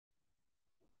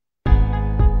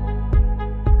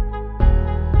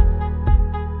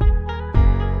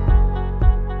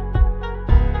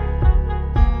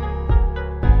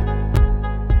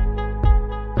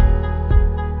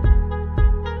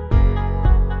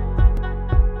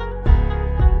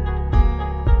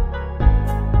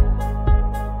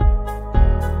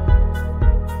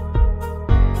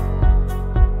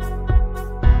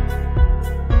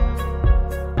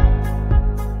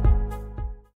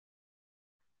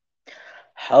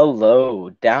Hello,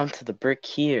 down to the brick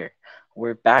here.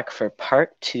 We're back for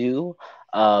part two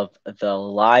of the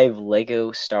live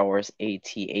Lego Star Wars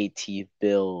AT-AT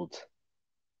build.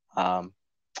 Um,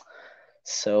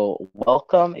 so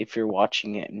welcome if you're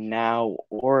watching it now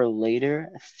or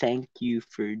later. Thank you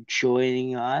for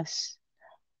joining us.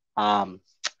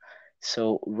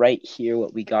 So right here,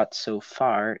 what we got so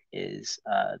far is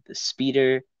the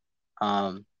speeder,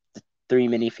 the three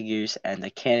minifigures, and the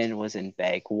cannon was in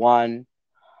bag one.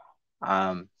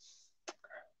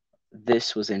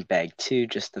 This was in bag two,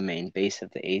 just the main base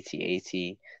of the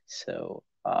AT-AT. So,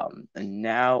 and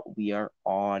now we are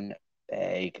on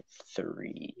bag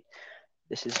three.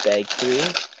 This is bag three.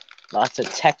 Lots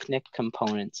of Technic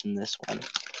components in this one.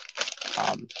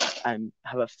 I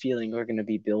have a feeling we're going to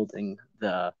be building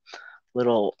the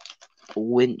little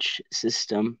winch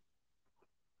system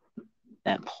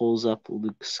that pulls up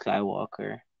Luke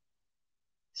Skywalker.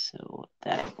 So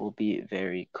that will be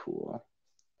very cool.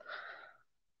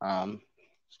 I'm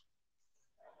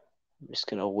just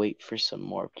going to wait for some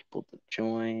more people to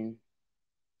join.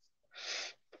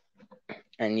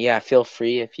 And yeah, feel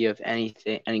free if you have any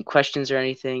questions or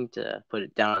anything, to put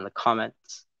it down in the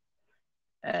comments.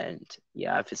 And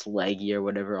yeah, if it's laggy or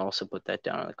whatever, also put that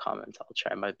down in the comments. I'll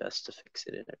try my best to fix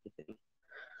it and everything.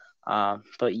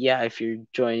 But yeah, if you're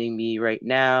joining me right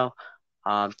now,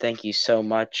 thank you so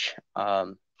much.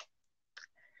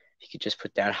 You could just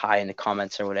put down hi in the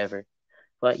comments or whatever.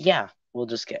 But yeah, we'll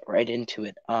just get right into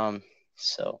it.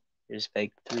 So here's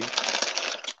bag three.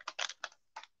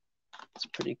 It's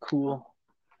pretty cool.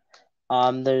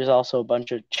 There's also a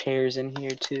bunch of chairs in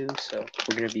here too, so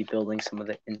we're gonna be building some of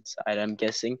the inside, I'm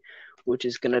guessing, which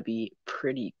is gonna be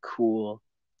pretty cool.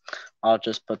 I'll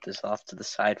just put this off to the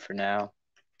side for now.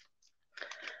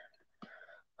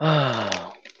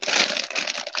 Oh,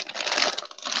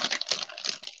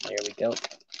 there we go.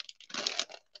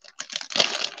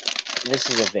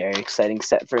 This is a very exciting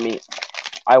set for me.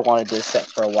 I wanted this set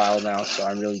for a while now, so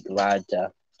I'm really glad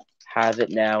to have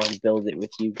it now and build it with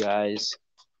you guys.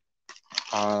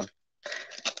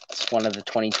 It's one of the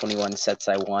 2021 sets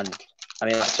I won. I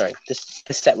mean, sorry, this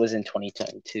set was in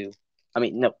 2022. I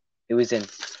mean, no, it was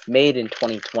made in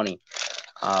 2020.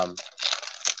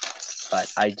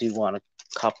 But I do want a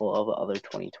couple of other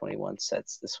 2021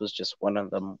 sets. This was just one of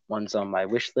the ones on my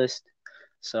wish list,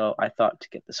 so I thought to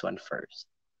get this one first.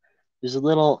 There's a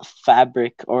little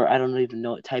fabric, or I don't even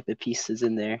know what type of piece is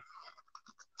in there.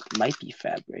 It might be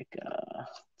fabric.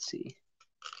 Let's see.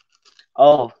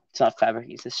 Oh, it's not fabric.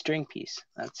 It's a string piece.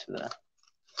 That's for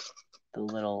the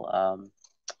little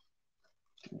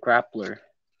grappler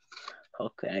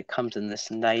hook, and it comes in this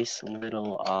nice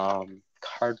little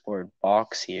cardboard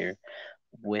box here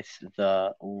with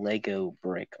the Lego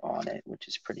brick on it, which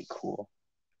is pretty cool.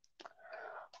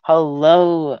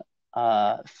 Hello,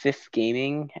 Fifth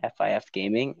Gaming, FIF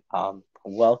Gaming.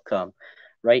 Welcome.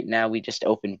 Right now, we just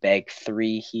opened bag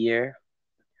three here.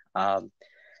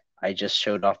 I just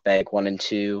showed off bag one and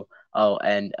two. Oh,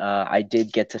 and I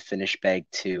did get to finish bag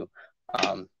two.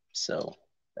 So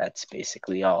that's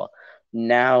basically all.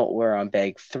 Now we're on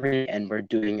bag three, and we're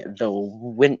doing the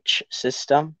winch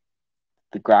system,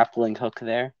 the grappling hook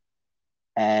there.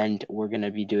 And we're going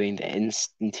to be doing the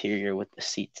interior with the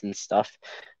seats and stuff.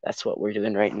 That's what we're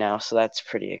doing right now, so that's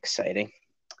pretty exciting.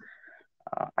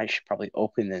 I should probably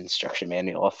open the instruction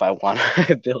manual if I want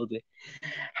to build it.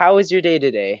 How was your day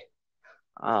today?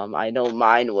 I know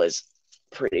mine was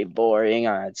pretty boring.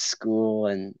 I had school,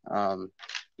 and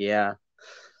yeah,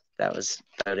 that was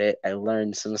about it. I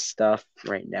learned some stuff.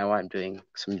 Right now I'm doing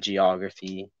some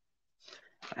geography.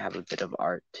 I have a bit of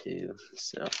art too,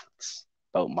 so it's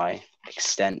about my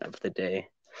extent of the day.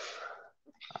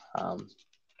 Let's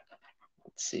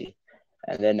see.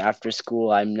 And then after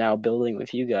school, I'm now building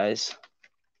with you guys.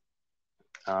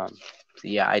 So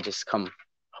yeah, I just come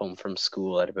home from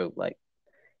school at about like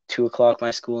 2 o'clock.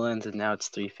 My school ends, and now it's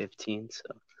 3:15. So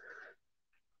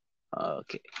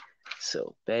okay,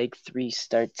 so bag three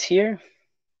starts here.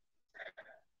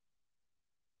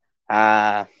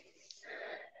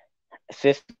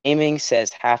 Fifth Gaming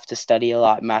says have to study a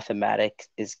lot. Mathematics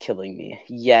is killing me.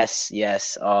 Yes,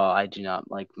 yes. Oh, I do not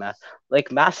like math.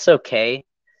 Like math's okay.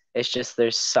 It's just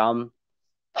there's some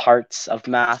parts of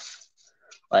math,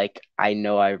 like I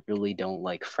know I really don't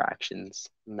like fractions,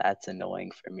 and that's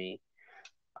annoying for me.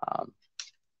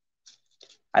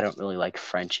 I don't really like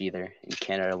French either. In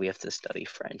Canada, we have to study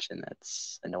French, and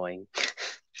that's annoying.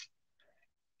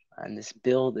 And this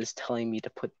build is telling me to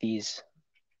put these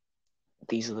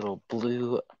little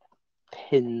blue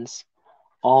pins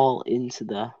all into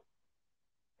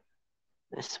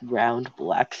this round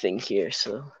black thing here.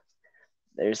 So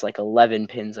there's like 11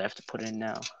 pins I have to put in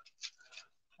now.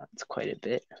 That's quite a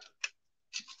bit.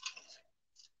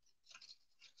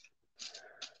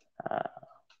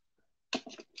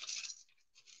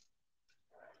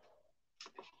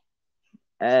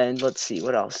 And let's see,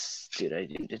 what else did I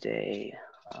do today?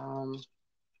 I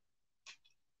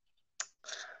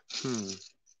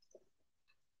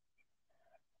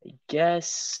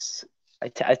guess I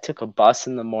took a bus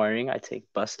in the morning. I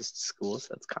take buses to school, so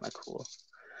that's kind of cool.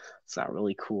 It's not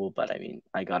really cool, but I mean,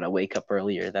 I gotta wake up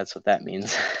earlier. That's what that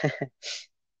means.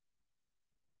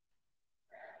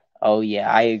 Oh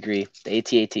yeah, I agree. The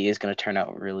AT-AT is gonna turn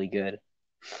out really good.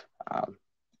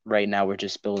 Right now, we're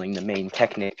just building the main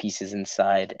Technic pieces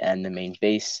inside and the main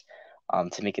base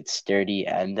to make it sturdy.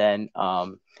 And then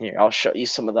here, I'll show you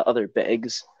some of the other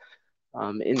bags.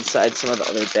 Inside some of the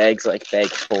other bags, like bag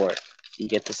 4, you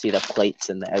get to see the plates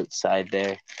in the outside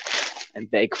there. And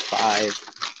bag 5,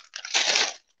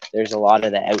 there's a lot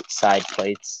of the outside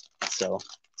plates, so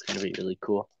it's going to be really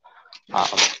cool.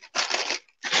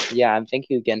 Yeah, and thank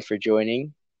you again for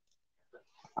joining.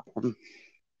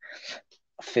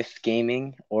 Fifth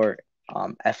Gaming, or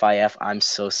FIF. I'm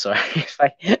so sorry if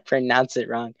I pronounce it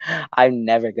wrong. I'm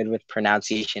never good with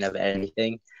pronunciation of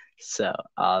anything. So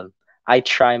I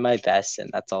try my best, and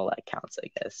that's all that counts, I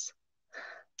guess.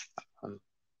 But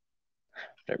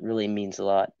it really means a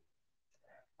lot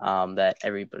that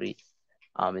everybody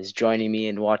is joining me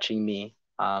and watching me.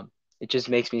 It just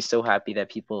makes me so happy that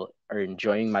people are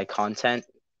enjoying my content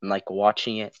and like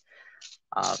watching it.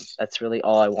 That's really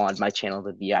all I wanted my channel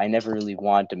to be. I never really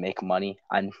wanted to make money.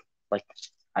 I'm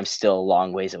still a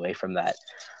long ways away from that.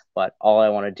 But all I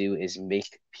want to do is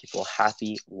make people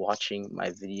happy watching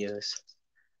my videos.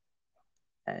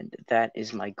 And that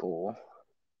is my goal.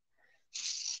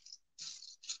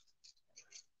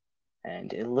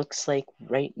 And it looks like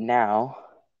right now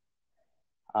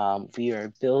we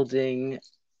are building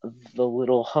the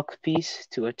little hook piece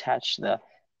to attach the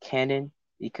cannon,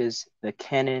 because the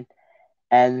cannon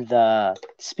and the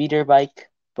speeder bike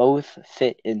both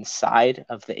fit inside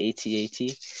of the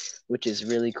AT-AT, which is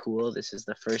really cool. This is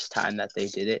the first time that they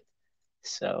did it.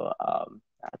 So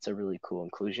that's a really cool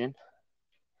inclusion.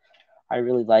 I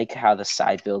really like how the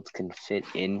side builds can fit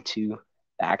into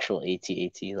the actual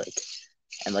AT-AT,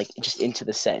 and just into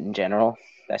the set in general.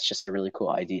 That's just a really cool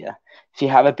idea. If you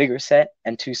have a bigger set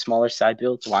and 2 smaller side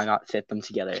builds, why not fit them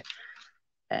together?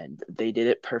 And they did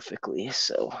it perfectly,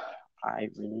 so I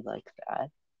really like that.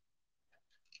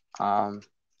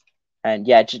 And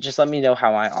yeah, just let me know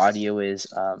how my audio is.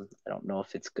 I don't know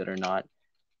if it's good or not.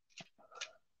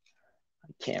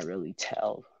 I can't really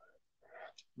tell.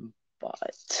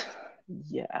 But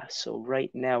yeah, so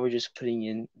right now we're just putting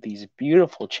in these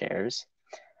beautiful chairs.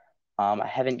 I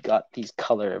haven't got these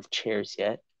color of chairs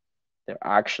yet. They're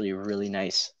actually really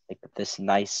nice, like this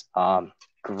nice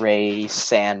gray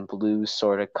sand blue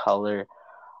sort of color.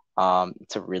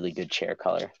 It's a really good chair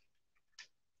color.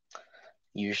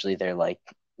 Usually they're like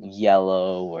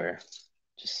yellow or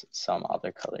just some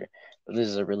other color, but this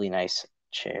is a really nice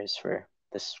chairs for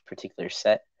this particular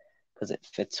set because it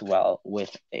fits well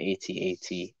with the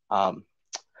AT-AT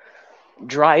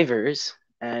drivers.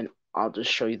 And I'll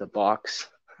just show you the box.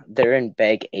 They're in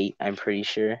bag 8, I'm pretty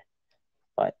sure,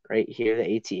 but right here,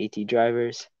 the AT-AT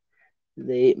drivers,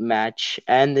 they match,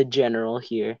 and the general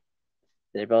here,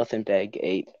 they're both in bag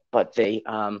 8, but they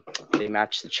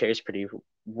match the chairs pretty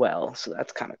well, so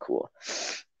that's kind of cool.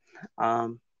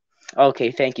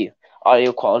 Okay, thank you.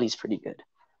 Audio quality is pretty good.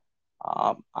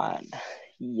 And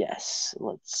yes,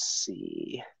 let's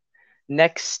see.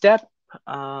 Next step,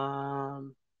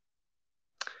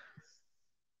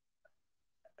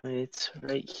 it's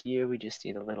right here. We just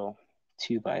need a little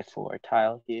 2x4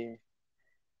 tile here.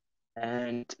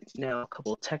 And now a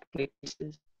couple of Technic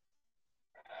pieces.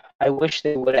 I wish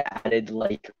they would have added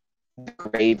like the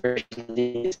gray version of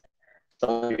these. The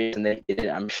only reason they did it,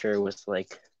 I'm sure, was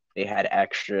like they had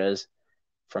extras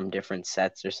from different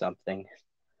sets or something.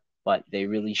 But they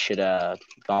really should have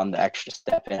gone the extra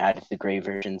step and added the gray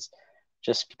versions,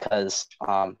 just because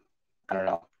I don't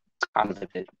know, it's kind of a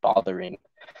bit bothering,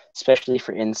 especially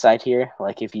for inside here.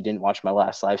 Like if you didn't watch my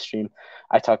last live stream,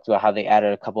 I talked about how they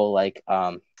added a couple like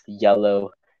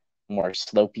yellow, more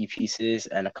slopey pieces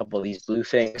and a couple of these blue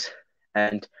things.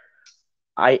 And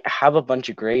I have a bunch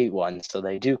of gray ones, so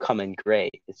they do come in gray.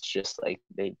 It's just like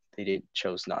they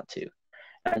chose not to.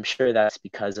 And I'm sure that's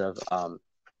because of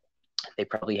they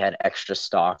probably had extra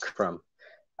stock from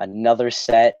another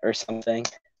set or something.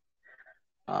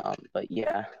 But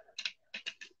yeah,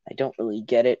 I don't really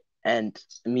get it. And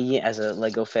me as a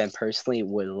Lego fan personally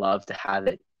would love to have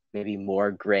it maybe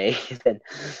more gray than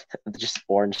just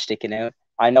orange sticking out.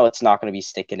 I know it's not going to be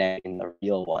sticking in the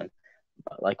real one,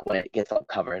 but like when it gets all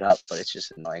covered up, but it's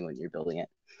just annoying when you're building it.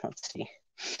 Let's see.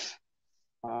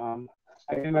 Um,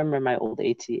 I remember my old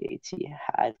AT-AT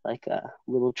had like a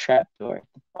little trap door at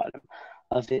the bottom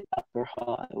of it. Upper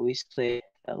hall. I always play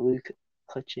Luke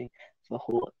clutching the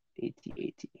whole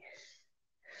AT-AT.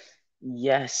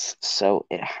 Yes, so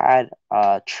it had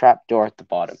a trap door at the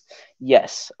bottom.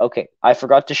 Yes, okay. I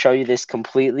forgot to show you this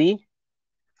completely,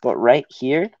 but right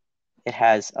here, it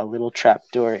has a little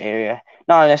trapdoor area.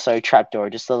 Not necessarily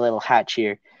trapdoor, just a little hatch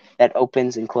here that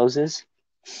opens and closes.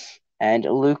 And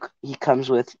Luke, he comes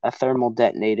with a thermal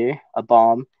detonator, a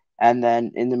bomb, and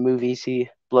then in the movies he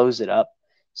blows it up.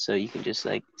 So you can just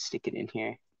like stick it in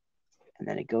here, and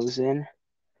then it goes in.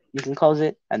 You can close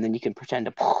it, and then you can pretend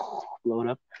to blow it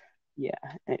up. Yeah,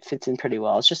 and it fits in pretty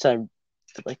well. It's just a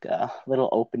like a little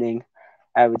opening.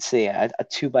 I would say a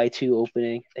 2x2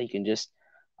 opening that you can just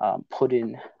put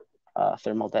in a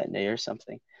thermal detonator or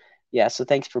something. Yeah, so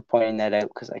thanks for pointing that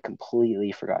out because I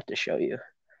completely forgot to show you.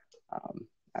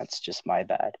 That's just my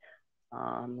bad.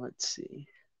 Let's see.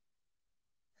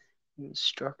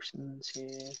 Instructions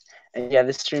here. And yeah,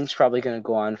 this stream's probably going to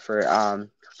go on for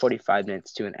 45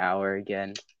 minutes to an hour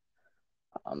again.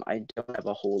 I don't have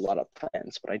a whole lot of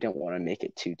plans, but I don't want to make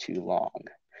it too long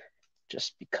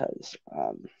just because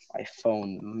my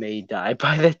phone may die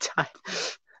by the time.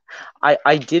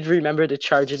 I did remember to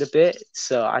charge it a bit,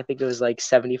 so I think it was like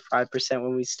 75%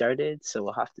 when we started, so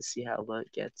we'll have to see how low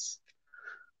it gets.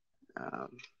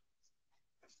 Let's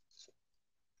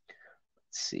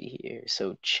see here.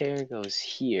 So chair goes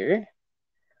here.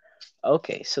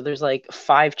 Okay, so there's like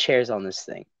 5 chairs on this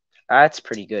thing. That's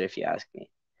pretty good if you ask me.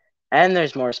 And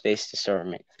there's more space to store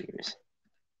minifigures.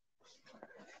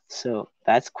 So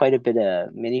that's quite a bit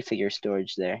of minifigure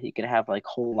storage there. You can have like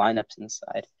whole lineups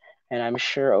inside. And I'm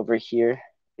sure over here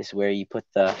is where you put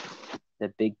the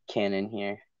big cannon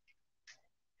here.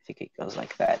 I think it goes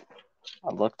like that. I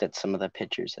looked at some of the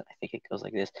pictures and I think it goes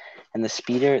like this. And the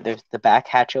speeder, there's the back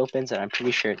hatch opens and I'm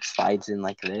pretty sure it slides in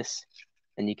like this.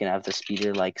 And you can have the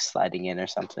speeder like sliding in or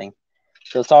something.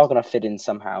 So it's all gonna fit in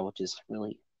somehow, which is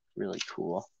really, really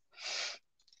cool.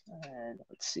 And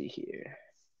let's see here.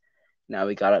 Now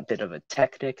we got a bit of a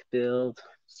Technic build.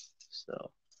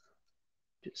 So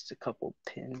just a couple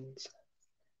pins.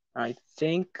 I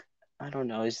think, I don't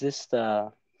know, is this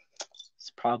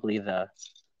it's probably the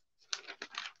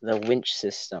winch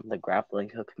system, the grappling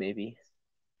hook maybe.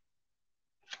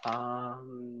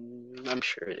 I'm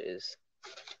sure it is.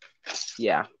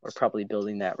 Yeah, we're probably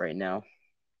building that right now.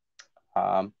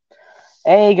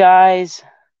 Hey guys.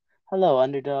 Hello,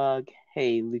 Underdog.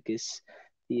 Hey, Lucas.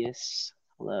 Theus.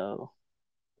 Hello.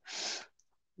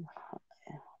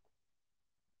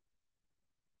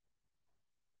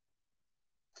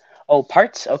 Oh,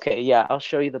 parts? Okay, yeah, I'll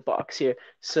show you the box here.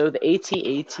 So the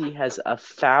AT-AT has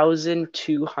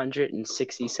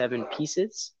 1,267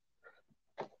 pieces.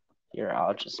 Here,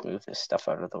 I'll just move this stuff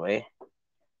out of the way.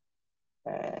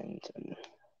 And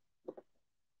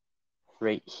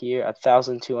right here,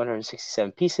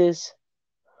 1,267 pieces.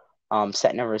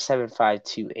 Set number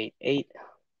 75288.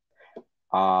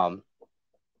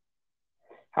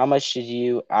 How much did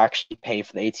you actually pay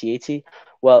for the AT-AT?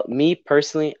 Well, me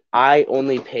personally, I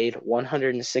only paid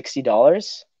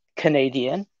 $160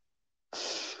 Canadian.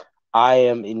 I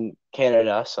am in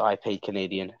Canada, so I paid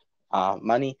Canadian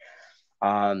money.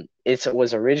 It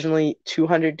was originally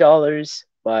 $200,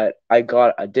 but I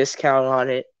got a discount on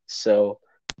it, so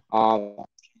for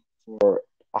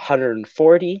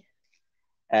 140,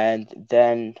 and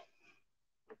then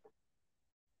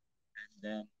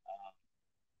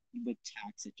with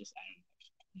tax it just added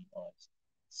 $20.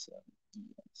 So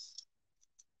yes.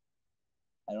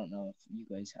 I don't know if you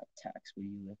guys have tax where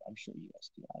you live. I'm sure you guys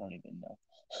do. I don't even know.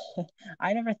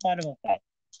 I never thought about that.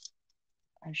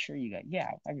 I'm sure you guys,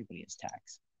 yeah, everybody has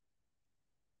tax.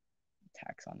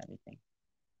 Tax on everything.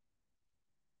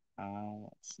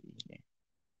 Let's see here.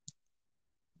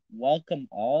 Welcome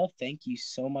all. Thank you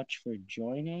so much for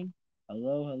joining.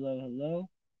 Hello, hello, hello.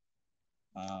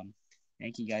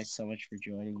 Thank you guys so much for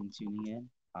joining and tuning in.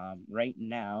 Right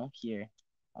now, here,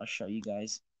 I'll show you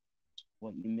guys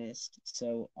what you missed.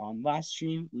 So on last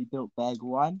stream, we built bag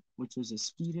 1, which was a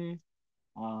speeder.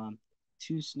 2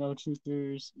 snow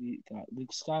troopers. We got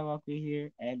Luke Skywalker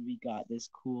here, and we got this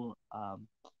cool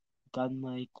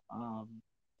gun-like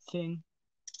thing.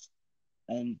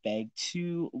 And bag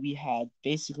 2, we had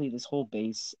basically this whole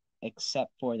base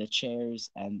except for the chairs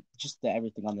and just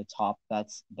everything on the top.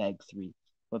 That's bag 3.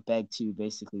 But bag 2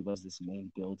 basically was this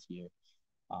main build here.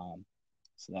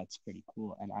 So that's pretty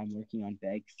cool. And I'm working on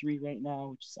bag 3 right now,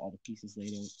 which is all the pieces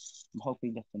laid out. I'm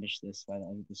hoping to finish this by the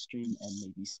end of the stream and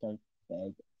maybe start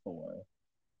bag 4.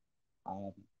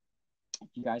 Um, if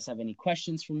you guys have any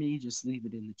questions for me, just leave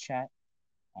it in the chat.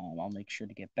 I'll make sure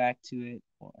to get back to it,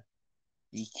 or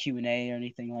any Q&A or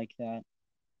anything like that.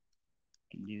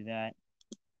 You can do that.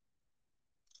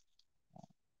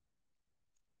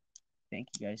 Thank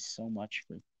you guys so much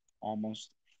for almost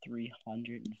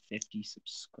 350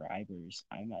 subscribers.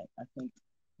 I'm at, I think,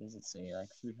 does it say like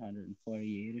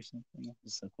 348 or something?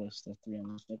 It's so close to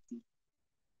 350.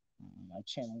 My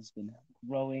channel has been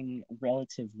growing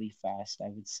relatively fast, I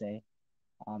would say.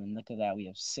 And look at that, we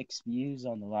have 6 views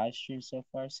on the live stream so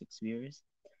far, 6 viewers.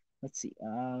 Let's see.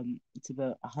 It's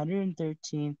about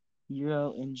 113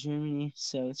 euro in Germany,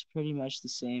 so it's pretty much the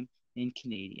same in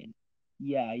Canadian.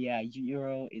 Yeah,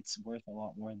 euro. It's worth a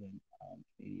lot more than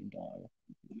Canadian dollar.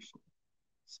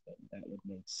 So that would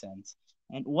make sense.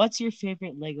 And what's your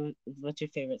favorite Lego? What's your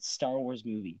favorite Star Wars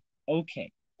movie?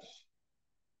 Okay,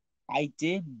 I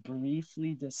did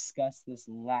briefly discuss this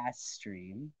last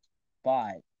stream,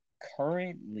 but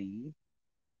currently,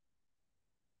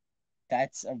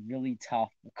 that's a really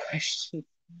tough question.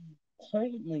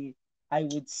 Currently, I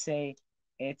would say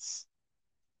it's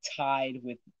tied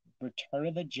with Return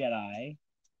of the Jedi,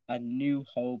 A New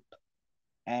Hope,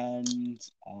 and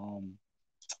oh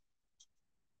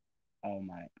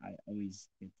my, I always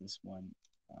get this one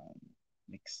um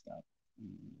mixed up.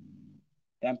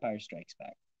 The Empire Strikes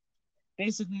Back.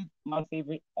 Basically, my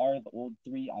favorite are the old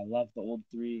three. I love the old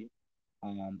three.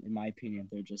 In my opinion,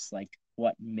 they're just like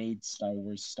what made Star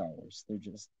Wars Star Wars. They're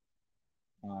just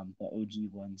the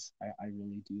OG ones. I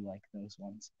really do like those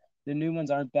ones. The new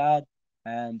ones aren't bad,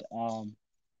 and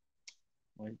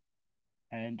what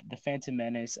and the Phantom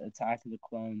Menace, Attack of the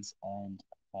Clones, and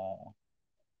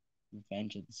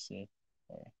Revenge of the Sith.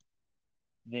 Or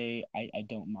I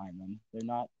don't mind them. They're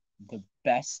not the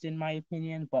best in my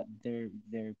opinion, but they're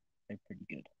pretty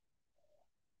good.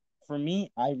 For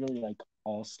me, I really like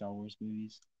all Star Wars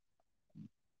movies.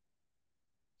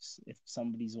 If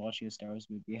somebody's watching a Star Wars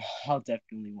movie, I'll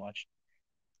definitely watch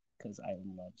because I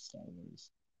love Star Wars.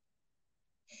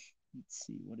 Let's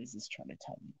see, what is this trying to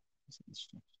tell me?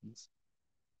 Instructions.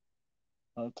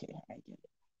 Okay, I get it.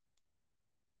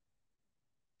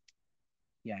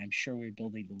 Yeah, I'm sure we're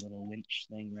building the little winch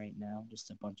thing right now.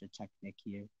 Just a bunch of technic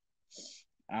here.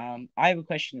 I have a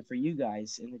question for you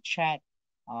guys in the chat.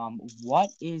 What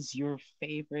is your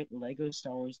favorite Lego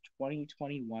Star Wars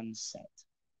 2021 set?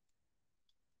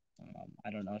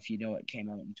 I don't know if you know what came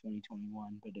out in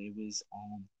 2021, but it was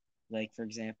like for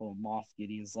example, Moff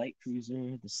Gideon's light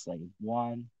cruiser, the Slave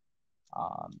One,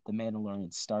 the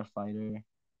Mandalorian Starfighter,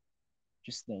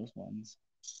 just those ones.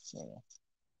 So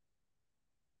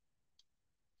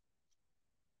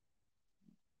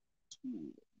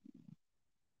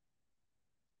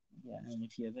yeah, and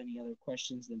if you have any other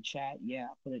questions in chat, yeah,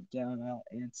 put it down. I'll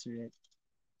answer it.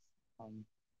 Um,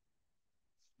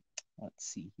 let's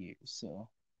see here. So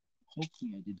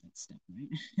hopefully I did that step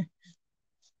right.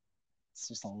 It's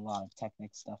just a lot of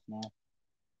Technic stuff now.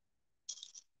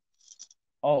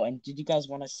 Oh, and did you guys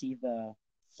want to see the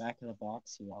back of the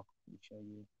box? Here, I'll show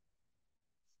you.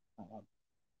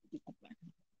 Get the back of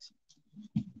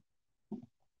the box.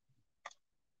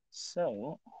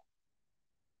 So,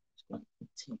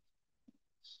 take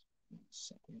a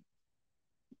second.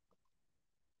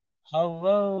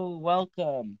 Hello,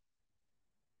 welcome.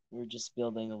 We're just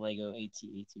building a Lego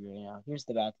AT-AT right now. Here's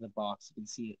the back of the box. You can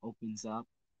see it opens up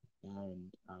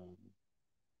and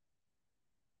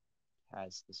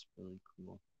has this really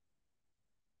cool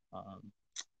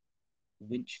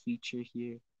winch feature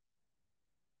here,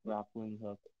 grappling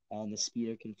hook, and the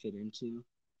speeder can fit into.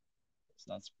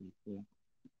 So that's pretty cool.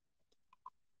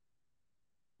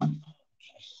 Okay.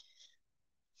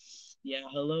 Yeah,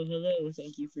 hello.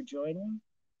 Thank you for joining.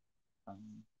 Let's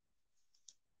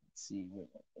see where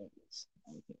it is.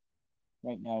 Okay.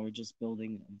 Right now we're just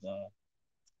building the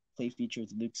play feature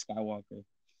with Luke Skywalker.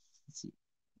 Let's see.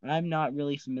 I'm not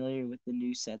really familiar with the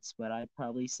new sets, but I'd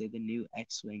probably say the new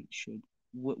X-Wing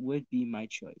would be my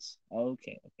choice.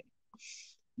 Okay.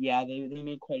 Yeah, they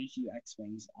made quite a few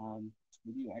X-Wings.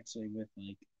 The new X-Wing with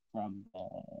like from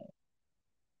oh,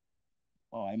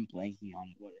 I'm blanking on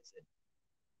it. What is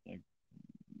it?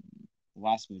 The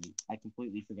last movie. I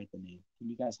completely forget the name. Can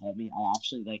you guys help me? I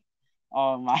actually like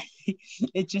oh my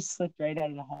it just slipped right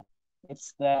out of the head.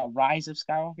 It's the Rise of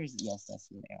Skywalkers. Yes, that's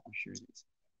the name. I'm sure it is.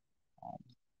 Um,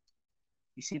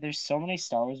 you see, there's so many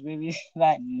Star Wars movies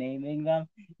that naming them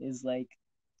is like,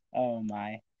 oh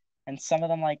my. And some of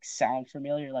them like sound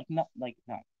familiar, like not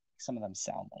some of them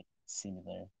sound like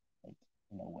similar, like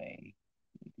in a way.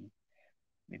 Maybe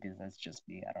maybe that's just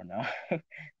me. I don't know.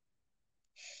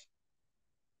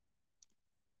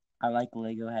 I like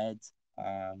Lego heads.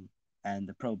 And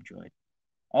the probe droid.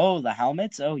 Oh, the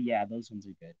helmets. Oh yeah, those ones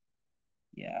are good.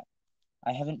 Yeah,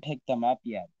 I haven't picked them up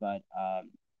yet, but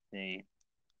they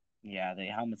yeah, the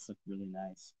helmets look really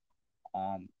nice.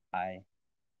 I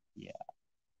yeah,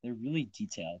 they're really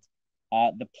detailed.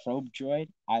 The probe droid.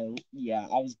 I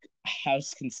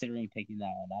was considering picking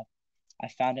that one up. I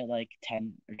found it like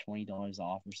 $10 or $20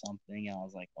 off or something, and I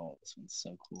was like, oh, this one's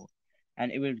so cool,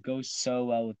 and it would go so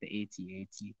well with the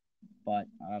AT-AT. But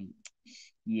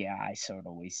yeah, I sort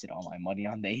of wasted all my money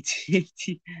on the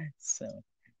AT-AT. So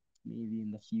maybe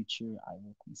in the future I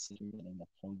will consider getting the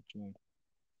Probe Droid.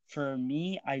 For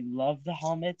me, I love the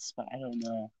helmets, but I don't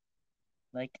know.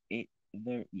 Like they're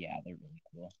really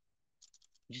cool.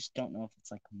 I just don't know if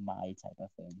it's like my type of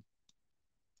thing.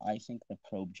 I think the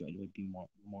Probe Droid would be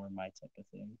more my type of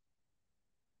thing.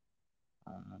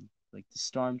 Like the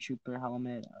Stormtrooper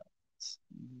helmet,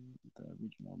 the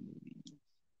original movie.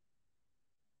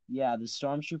 Yeah, the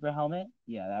Stormtrooper helmet.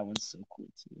 Yeah, that one's so cool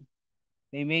too.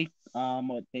 They made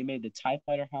the TIE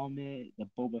Fighter helmet, the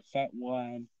Boba Fett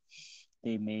one.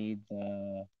 They made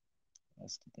the what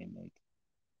else did they make?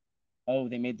 Oh,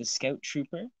 they made the Scout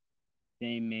Trooper.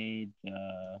 They made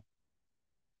the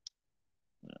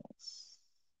what else?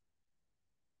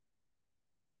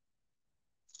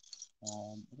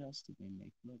 What else did they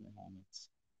make? What other helmets?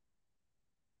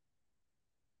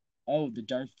 Oh, the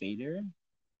Darth Vader.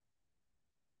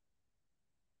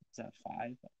 Is that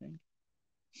five? I think.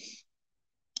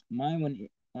 My one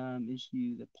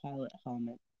issue the pilot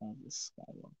helmet of the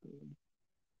Skywalker.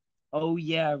 Oh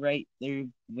yeah, right. There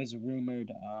was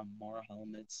rumored more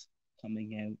helmets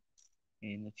coming out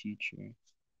in the future.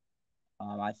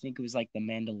 I think it was like the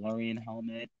Mandalorian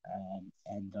helmet,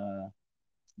 and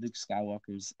Luke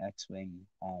Skywalker's X-wing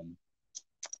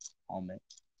helmet.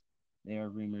 They are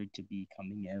rumored to be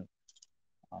coming out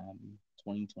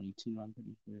 2022. I'm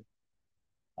pretty sure.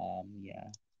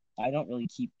 Yeah, I don't really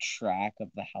keep track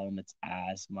of the helmets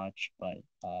as much, but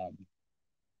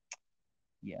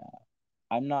yeah,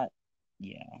 I'm not.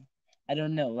 Yeah, I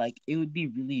don't know. Like, it would be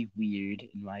really weird,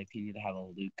 in my opinion, to have a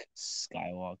Luke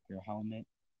Skywalker helmet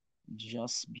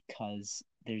just because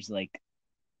there's like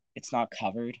it's not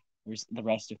covered. Where's the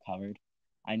rest are covered?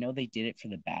 I know they did it for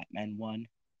the Batman one.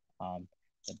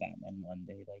 The Batman one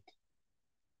they like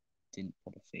didn't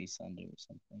put a face under or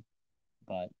something.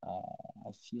 But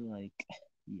I feel like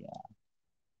yeah,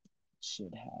 it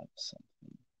should have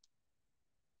something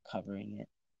covering it.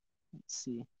 Let's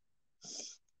see.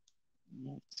 I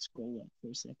have to scroll up for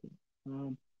a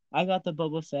second. I got the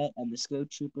Boba Fett and the Scout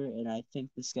Trooper, and I think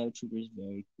the Scout Trooper is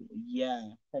very cool. Yeah,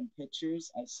 from pictures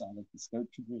I saw that the Scout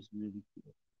Trooper is really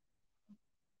cool.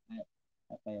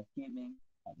 At FIF Gaming,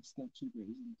 the Scout Trooper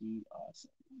is indeed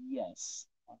awesome. Yes.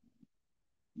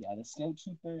 Yeah, the Scout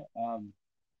Trooper,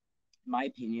 my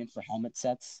opinion for helmet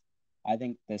sets, I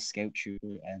think the Scout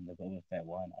Trooper and the Boba Fett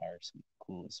one are some of the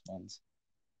coolest ones.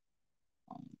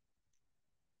 Um,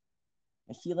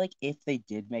 I feel like if they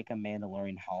did make a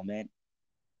Mandalorian helmet,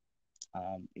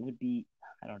 it would be,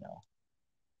 I don't know,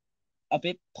 a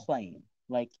bit plain.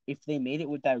 Like if they made it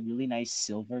with that really nice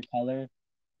silver color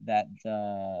that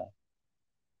the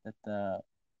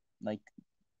like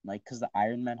because the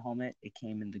Iron Man helmet it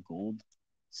came in the gold.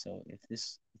 So if the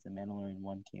Mandalorian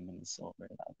one came in the silver,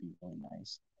 that would be really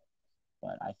nice.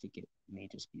 But I think it may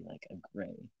just be like a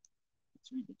gray.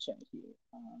 Let's read the chat here.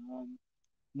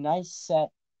 Nice set.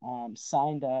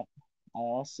 Signed up. I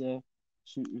also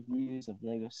shoot reviews of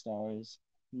Lego Stars.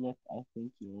 Look, I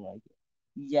think you'll like it.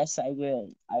 Yes, I will.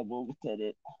 I will look at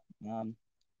it. Um,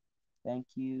 thank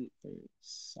you for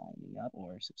signing up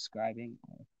or subscribing.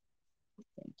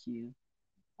 Thank you.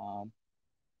 Um,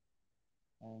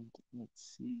 and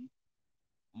let's see.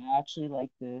 I actually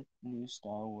like the new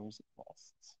Star Wars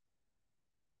quests.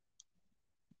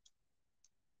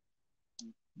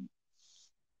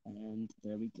 And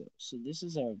there we go. So this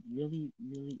is a really,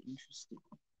 really interesting.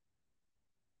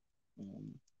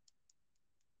 Um,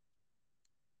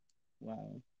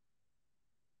 wow,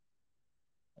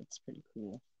 that's pretty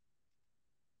cool.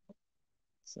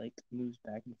 It's like moves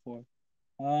back and forth.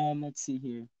 Let's see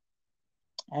here.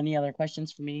 Any other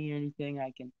questions for me or anything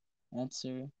I can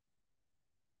answer?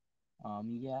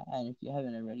 Yeah, and if you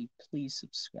haven't already, please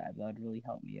subscribe. That would really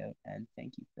help me out. And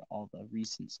thank you for all the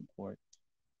recent support.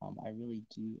 I really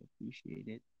do appreciate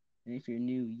it. And if you're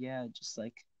new, yeah, just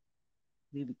like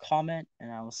leave a comment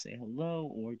and I will say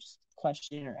hello or just a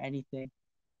question or anything.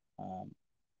 Um,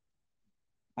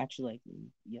 actually, like,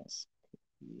 yes.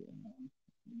 Yeah.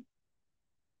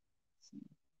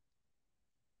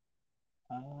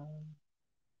 Um,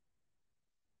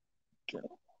 go.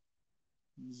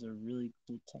 This is a really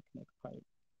cool Technic part.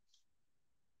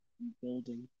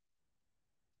 Building.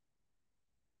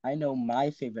 I know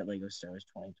my favorite Lego Star Wars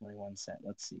 2021 set.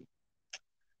 Let's see.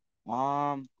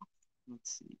 Um,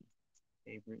 let's see.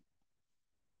 Favorite.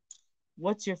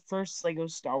 What's your first Lego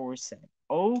Star Wars set?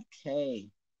 Okay.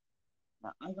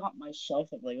 Now, I got my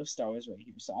shelf of Lego Star Wars right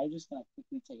here, so I just gotta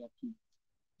quickly take a peek.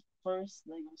 First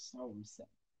Lego Star Wars set.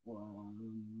 Well,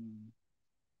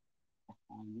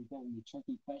 you're getting me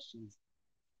tricky questions.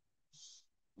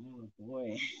 Oh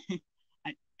boy.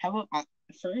 How about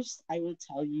first? I will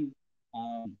tell you.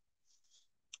 Um,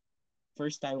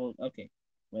 first I will. Okay,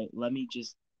 wait. Let me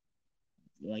just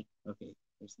Okay.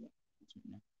 First, right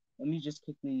now. Let me just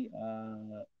quickly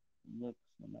look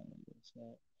for my Lego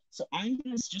set. So I'm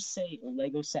gonna just say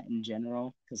Lego set in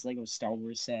general because Lego Star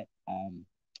Wars set.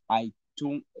 I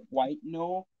don't quite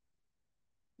know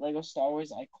Lego Star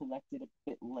Wars. I collected a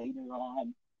bit later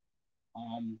on.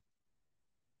 Um,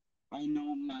 I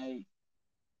know my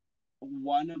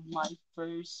one of my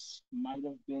first might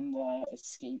have been the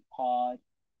Escape Pod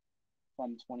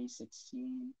from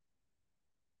 2016.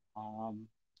 Um,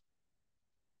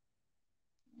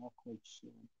 I'm not quite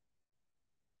sure.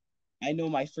 I know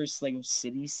my first Lego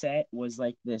City set was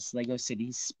like this Lego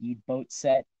City speedboat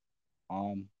set.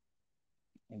 Um,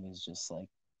 it was just like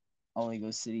a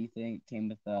Lego City thing. It came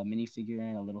with a minifigure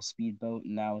and a little speedboat,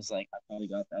 and that was like I probably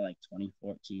got that like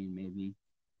 2014 maybe,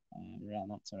 around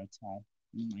that sort of time.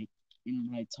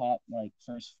 In my top like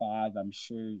first five, I'm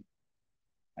sure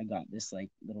I got this like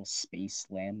little space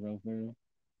Land Rover.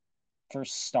 For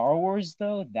Star Wars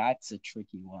though, that's a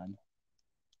tricky one.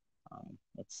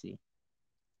 Let's see.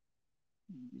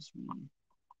 Just reading.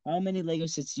 How many Lego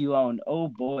sets do you own? Oh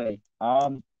boy.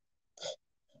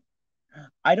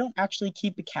 I don't actually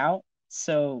keep a count,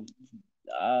 so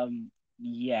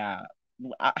yeah.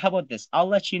 How about this? I'll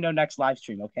let you know next live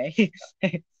stream, okay?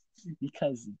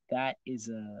 Because that is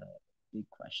a big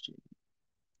question.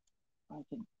 I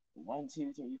can 1,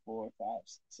 2, 3, 4, 5,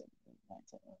 6, 7, 8, 9,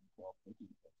 10, 11, 12, 13,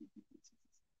 14, 15, 16,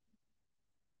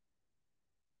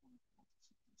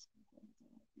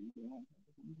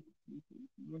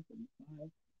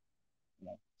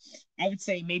 I would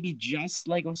say maybe just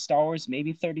Lego Star Wars,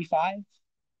 maybe 35,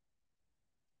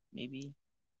 maybe.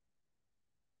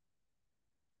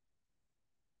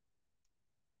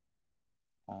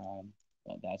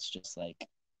 But that's just like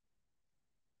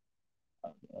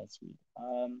okay, let's read.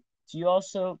 Do you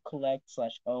also collect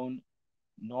slash own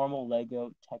normal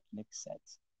Lego Technic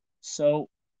sets? So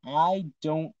I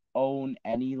don't own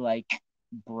any like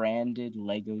branded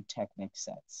Lego Technic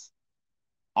sets.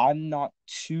 I'm not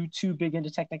too big into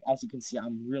Technic. As you can see,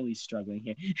 I'm really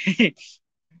struggling here.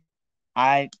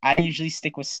 I usually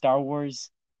stick with Star Wars.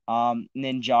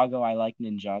 Ninjago, I like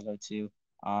Ninjago too.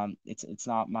 It's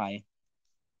not my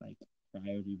like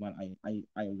priority one.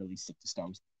 I really stick to Star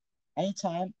Wars.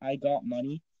 Anytime I got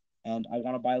money and I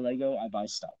want to buy Lego, I buy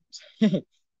Star Wars.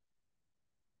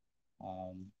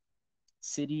 um,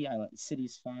 City, I like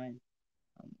City's fine.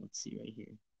 Let's see right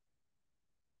here.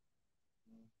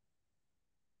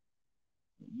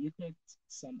 You picked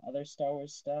some other Star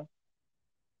Wars stuff,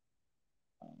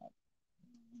 uh,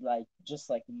 like just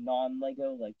like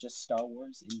non-Lego, like just Star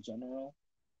Wars in general.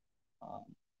 Um,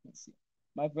 let's see.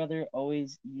 My brother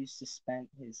always used to spend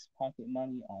his pocket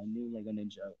money on new Lego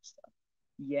Ninja stuff.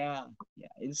 Yeah, yeah.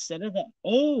 Instead of the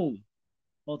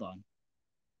hold on.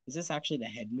 Is this actually the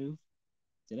head move?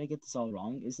 Did I get this all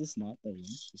wrong? Is this not the link?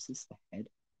 Is this the head?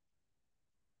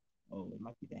 Oh, it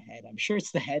might be the head. I'm sure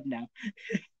it's the head now.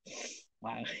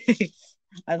 Wow.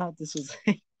 I thought this was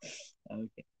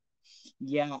okay.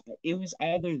 Yeah, it was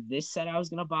either this set I was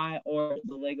gonna buy or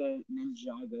the Lego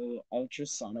Ninjago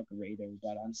Ultrasonic Raider,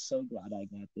 but I'm so glad I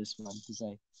got this one because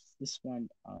I this one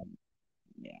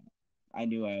yeah, I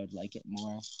knew I would like it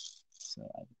more. So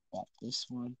I bought this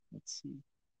one. Let's see.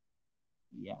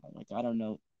 Yeah, like I don't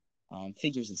know.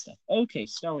 Figures and stuff. Okay,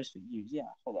 Star Wars figures. Yeah,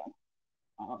 hold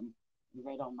on.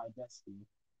 Right on my desk here.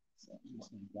 So I'm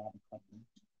just gonna grab a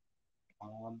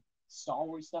couple. Star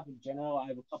Wars stuff in general. I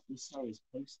have a couple of Star Wars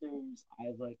posters. I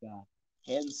have like a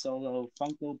Han Solo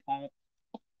Funko Pop.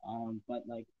 But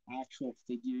like actual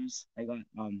figures, I got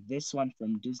this one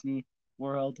from Disney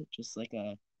World, just like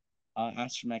a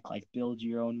astromech like build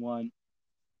your own one.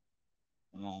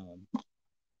 Um,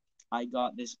 I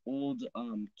got this old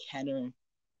Kenner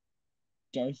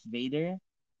Darth Vader.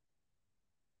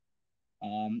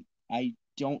 I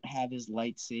don't have his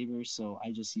lightsaber, so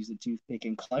I just used a toothpick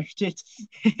and carved it.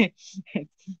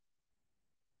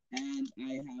 And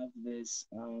I have this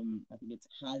I think it's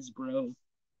Hasbro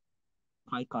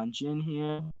Qui-Gon Jinn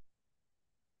here.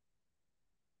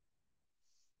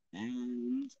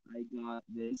 And I got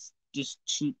this just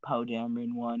cheap Poe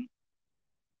Dameron one.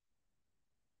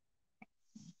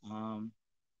 Um,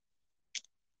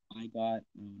 I got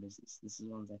what is this? This is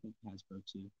one I think Hasbro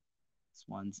too. This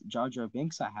one's Jar Jar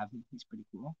Binks. I have him. He's pretty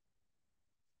cool.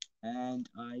 And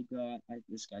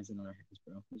this guy's another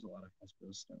Hasbro. There's a lot of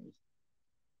Hasbro stars.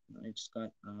 I just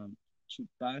got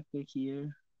Chewbacca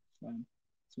here from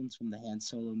this one's from the Han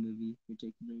Solo movie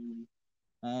particularly,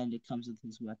 and it comes with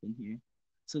his weapon here.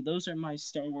 So those are my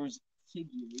Star Wars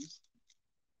figures.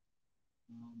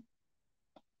 Um,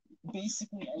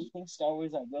 Basically anything Star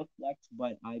Wars I will collect,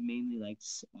 but I mainly like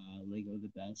Lego the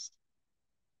best.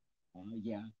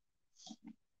 Yeah,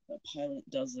 the pilot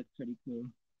does look pretty cool,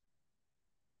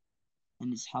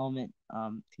 and his helmet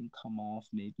can come off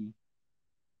maybe,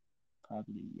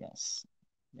 probably yes.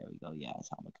 There we go. Yeah, his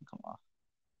helmet can come off,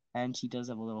 and he does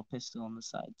have a little pistol on the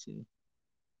side too.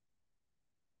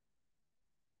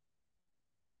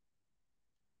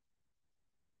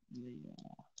 Yeah,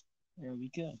 there we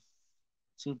go.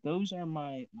 So those are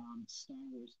my Star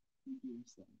Wars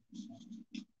figures.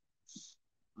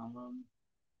 Um,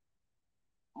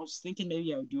 I was thinking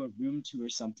maybe I would do a room tour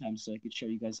sometime so I could show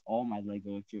you guys all my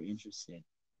Lego if you're interested.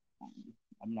 Um,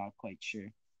 I'm not quite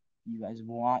sure you guys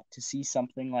want to see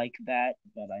something like that,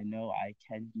 but I know I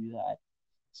can do that.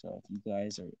 So if you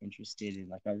guys are interested in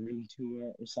like a room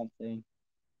tour or something,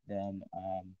 then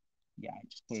yeah,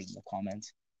 just put it in the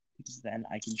comments because then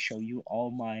I can show you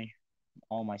all my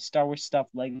Star Wars stuff,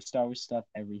 Lego Star Wars stuff,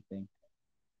 everything.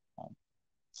 Um,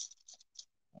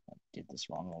 I did this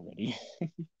wrong already.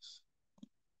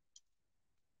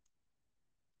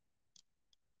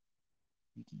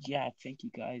 Yeah, thank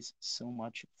you guys so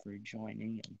much for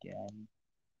joining again.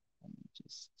 Let me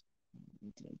just,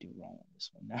 what did I do wrong on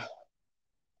this one now?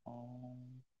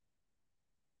 Um,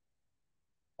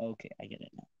 okay, I get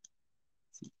it now.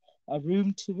 See, a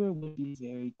room tour would be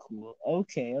very cool.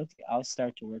 Okay, okay, I'll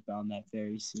start to work on that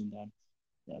very soon then.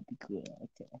 That'd be cool.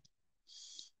 Okay,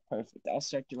 perfect. I'll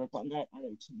start to work on that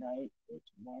either tonight or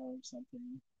tomorrow or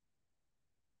something.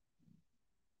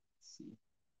 Let's see.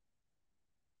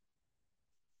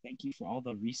 Thank you for all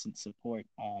the recent support.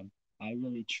 I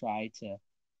really try to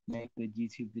make good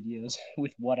YouTube videos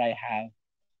with what I have.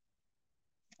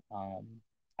 Um,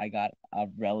 I got a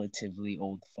relatively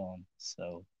old phone,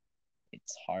 so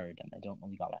it's hard, and I don't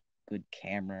really got a good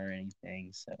camera or anything.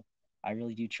 So I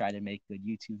really do try to make good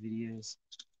YouTube videos.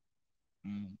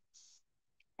 Um,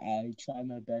 I try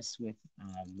my best with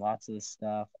lots of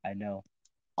stuff. I know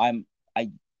I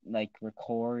like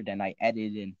record and I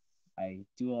edit and I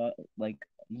do like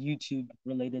YouTube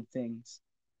related things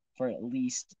for at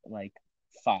least like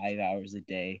 5 hours a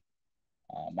day.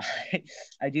 I,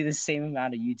 I do the same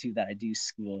amount of YouTube that I do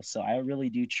school, so I really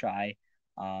do try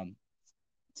um,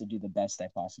 to do the best I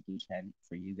possibly can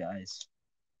for you guys.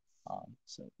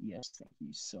 So yes, thank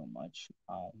you so much.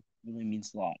 Really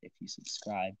means a lot if you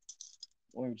subscribe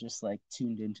or just like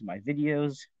tuned into my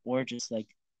videos or just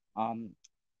um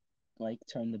like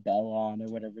turn the bell on or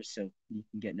whatever so you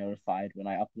can get notified when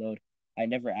I upload. I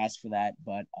never ask for that,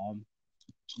 but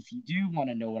if you do want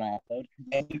to know when I upload,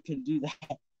 then you can do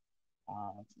that.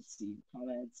 Let's see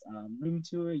comments. Room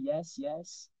tour, yes,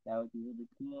 yes, that would be really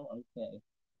cool. Okay,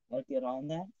 I'll get on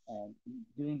that. You're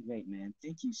doing great, man.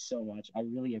 Thank you so much. I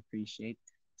really appreciate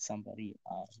somebody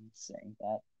saying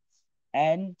that.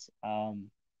 And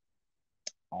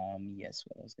yes,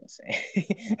 what I was gonna say,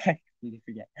 I completely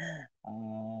forget.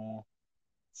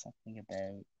 Something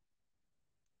about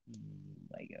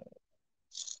Lego.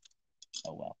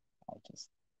 Oh well, I'll just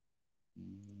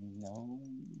no.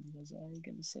 Was I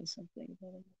gonna say something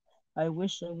about it? I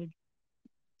wish I would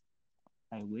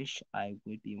I wish I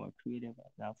would be more creative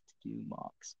enough to do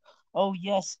mocks. Oh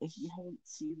yes, if you haven't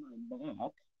seen my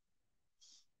mock,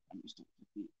 I'm just gonna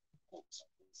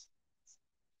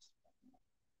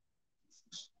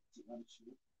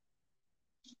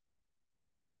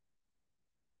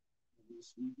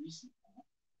recent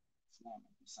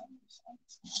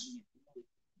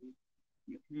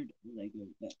you heard Lego.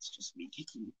 That's just me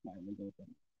kicking my Lego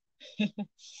thing.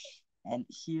 And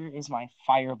here is my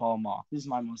Fireball mock. This is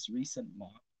my most recent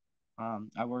mock.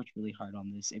 I worked really hard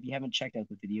on this. If you haven't checked out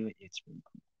the video, it's really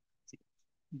cool.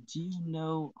 Do you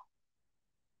know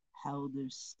how they're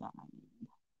styled?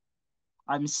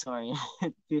 I'm sorry,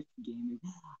 Fifth Gaming.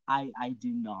 I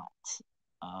do not.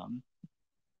 Um,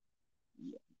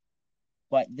 yeah.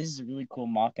 But this is a really cool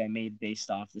mock I made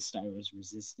based off the Star Wars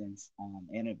Resistance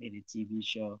animated TV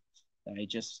show that I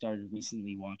just started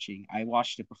recently watching. I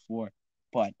watched it before,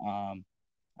 but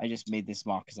I just made this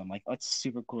mock because I'm like, oh, it's a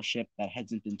super cool ship that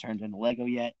hasn't been turned into Lego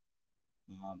yet.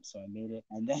 So I made it,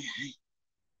 and then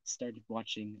started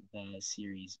watching the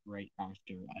series right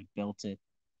after I built it.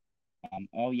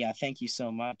 Oh yeah, thank you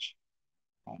so much.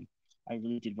 Um, I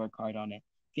really did work hard on it.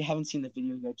 If you haven't seen the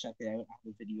video, go check it out. I have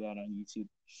a video out on YouTube.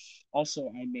 Also,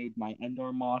 I made my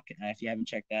Endor mock. If you haven't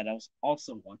checked that out,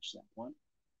 also watch that one.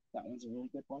 That one's a really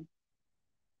good one.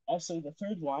 Also, the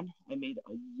third one, I made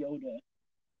a Yoda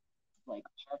like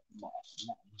park mock. And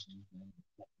that one's really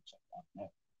good. Check that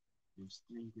out. There's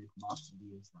three good mock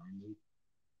videos that I made.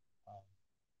 Um,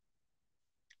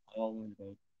 all in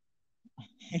about.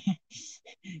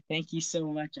 Thank you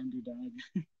so much, Underdog.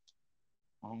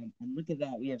 And look at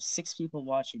that. We have 6 people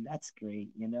watching. That's great.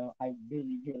 I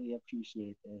really, really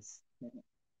appreciate this.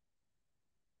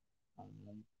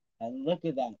 And look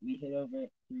at that. We hit over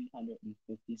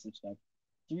 350 subscribers.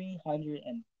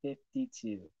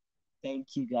 352.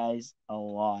 Thank you guys a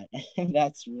lot.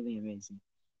 That's really amazing.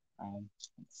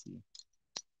 Let's see.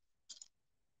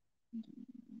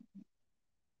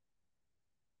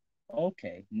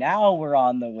 Okay, now we're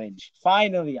on the winch.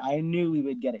 Finally, I knew we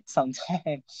would get it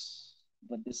sometime.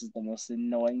 But this is the most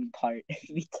annoying part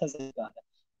because I gotta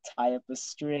tie up a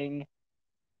string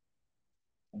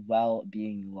while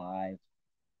being live.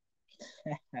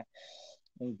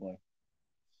 Oh boy.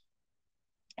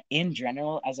 In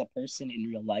general, as a person in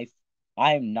real life,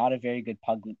 I am not a very good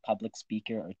public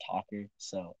speaker or talker.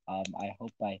 So I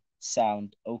hope I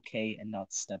sound okay and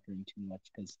not stuttering too much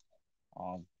because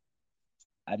um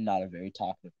I'm not a very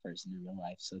talkative person in real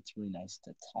life. So it's really nice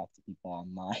to talk to people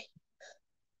online.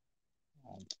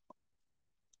 Um,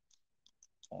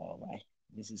 oh my,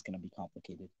 this is gonna be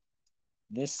complicated.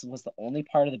 This was the only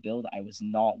part of the build I was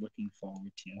not looking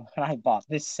forward to when I bought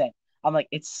this set. I'm like,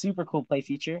 it's super cool play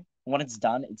feature. When it's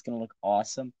done, it's gonna look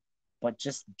awesome. But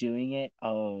just doing it,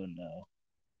 oh no,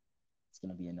 it's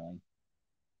gonna be annoying.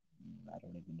 I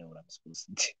don't even know what I'm supposed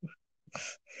to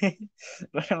do.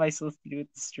 What am I supposed to do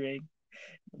with the string?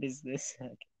 What is this?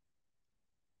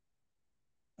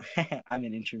 I'm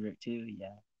an introvert too,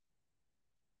 yeah.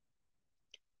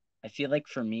 I feel like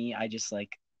for me, I just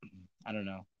like, I don't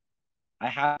know. I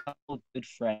have a couple of good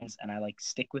friends and I like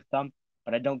stick with them,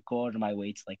 but I don't go out of my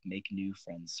way to like make new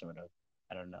friends, sort of.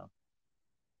 I don't know.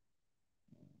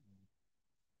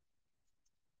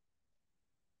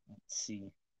 Let's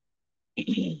see.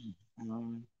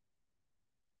 um,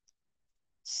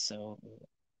 so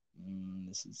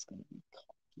this is gonna be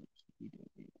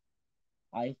complicated.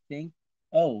 I think.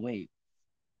 Oh wait,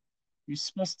 you're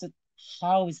supposed to.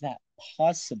 How is that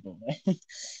possible?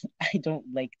 I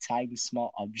don't like tying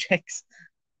small objects,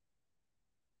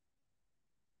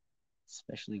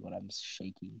 especially when I'm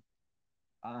shaking.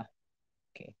 Ah,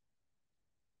 okay.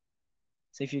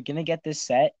 So if you're gonna get this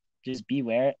set, just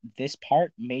beware. This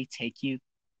part may take you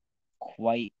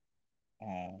quite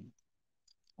a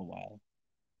while.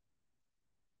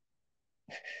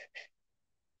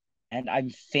 And I'm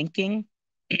thinking,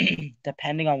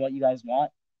 depending on what you guys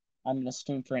want, I'm gonna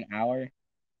stream for an hour.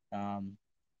 Um,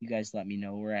 you guys let me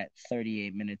know. We're at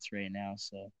 38 minutes right now,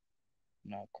 so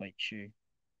I'm not quite sure.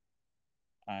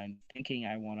 I'm thinking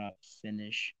I want to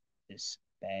finish this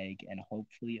bag and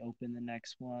hopefully open the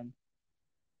next one.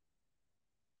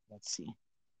 Let's see.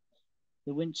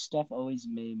 The winch stuff always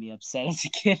made me upset as a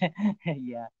kid.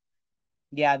 Yeah.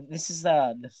 Yeah, this is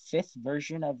the fifth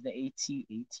version of the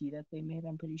AT-AT that they made,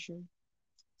 I'm pretty sure.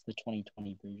 It's the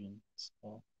 2020 version.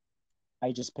 So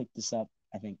I just picked this up,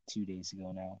 I think 2 days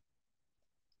ago now.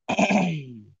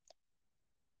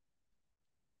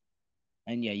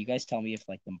 And yeah, you guys tell me if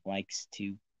like the mic's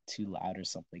too loud or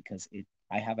something because it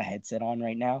I have a headset on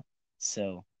right now.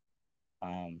 So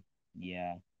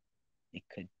yeah, it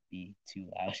could be too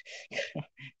loud.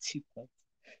 Too close.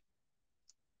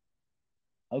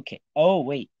 Okay. Oh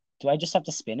wait. Do I just have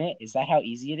to spin it? Is that how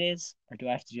easy it is? Or do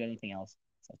I have to do anything else?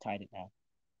 So I tied it now.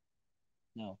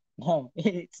 No. No,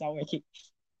 it's not working.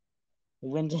 The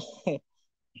wind okay.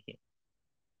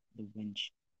 The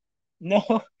winch.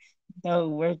 No, no,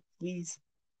 work, please.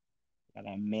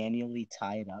 Gotta manually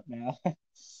tie it up now.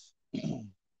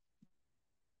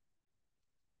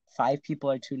 5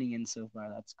 people are tuning in so far.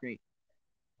 That's great.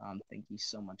 Thank you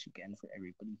so much again for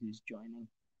everybody who's joining.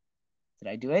 Did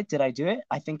I do it? Did I do it?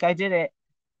 I think I did it.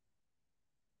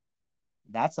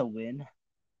 That's a win.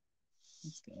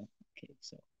 Let's go. Okay,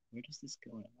 so where does this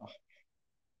go now?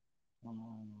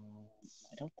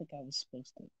 I don't think I was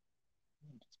supposed to.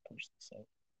 Just push this out.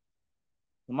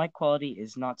 The mic quality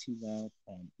is not too loud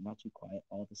and not too quiet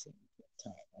all the same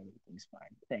time. Everything's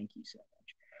fine. Thank you so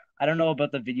much. I don't know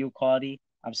about the video quality.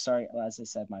 I'm sorry. As I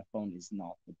said, my phone is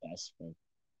not the best for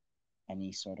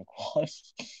any sort of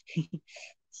quality.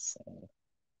 So,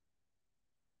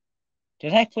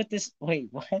 did I put this? Wait,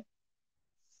 what?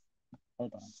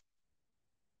 Hold on.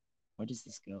 Where does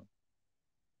this go?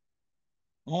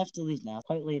 I have to leave now. It's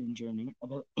quite late in Germany,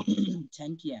 about 10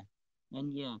 p.m.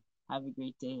 And yeah, have a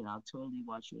great day, and I'll totally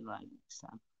watch your live next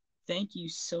time. Thank you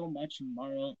so much,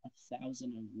 Mara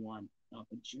 1001.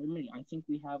 Germany, I think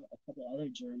we have a couple other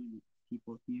German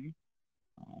people here.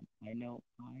 I know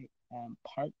I am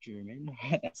part German.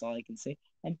 That's all I can say.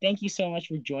 And thank you so much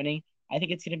for joining. I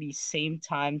think it's gonna be same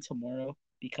time tomorrow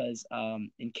because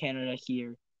in Canada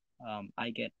here, I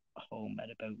get home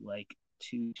at about like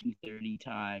 2:30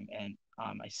 time, and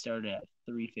I started at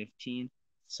 3:15.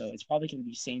 So it's probably gonna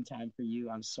be same time for you.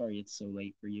 I'm sorry it's so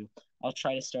late for you. I'll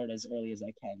try to start as early as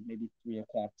I can, maybe 3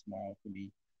 o'clock tomorrow for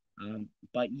me.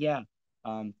 But yeah,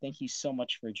 thank you so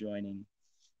much for joining.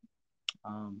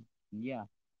 Yeah,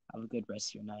 have a good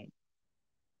rest of your night.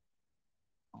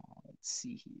 Let's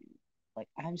see here. Like,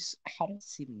 how does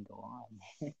this even go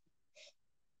on?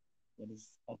 What is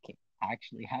okay?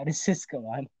 Actually, how does this go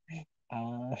on?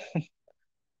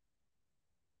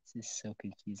 This is so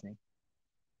confusing.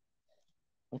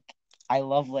 Look, I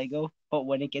love Lego, but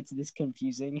when it gets this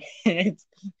confusing, it's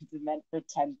meant for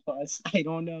 10 plus. I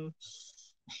don't know.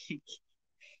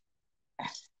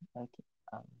 Okay.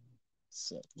 Um,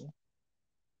 so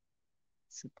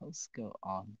supposed to go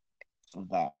on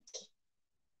that.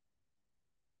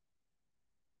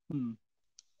 Hmm.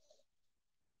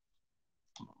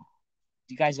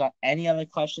 Do you guys got any other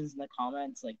questions in the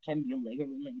comments? Like, can be Lego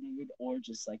related or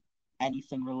just like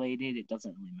anything related. It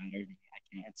doesn't really matter to me. I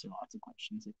can answer lots of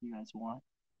questions if you guys want.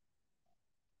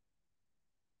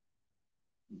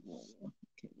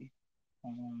 Okay.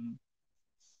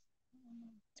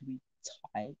 Do we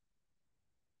type?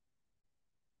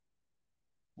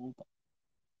 Hold on.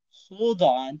 Hold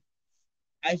on.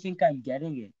 I think I'm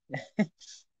getting it.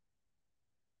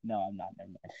 No, I'm not.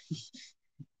 Never mind.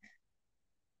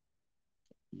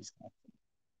 He's not.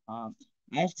 Um,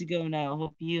 I have to go now.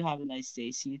 Hope you have a nice day.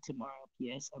 See you tomorrow.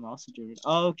 P.S. I'm also German.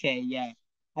 Okay, yeah.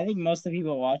 I think most of the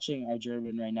people watching are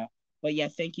German right now. But yeah,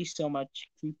 thank you so much,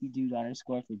 creepy dude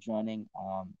underscore for joining.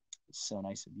 It's so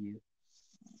nice of you.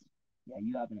 Yeah,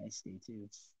 you have a nice day too.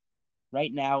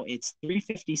 Right now it's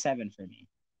 3:57 for me.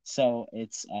 So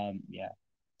it's yeah,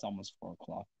 it's almost 4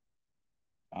 o'clock.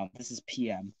 This is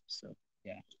PM, so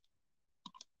yeah.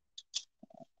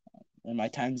 And my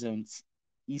time zone's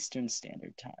Eastern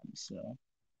Standard Time, so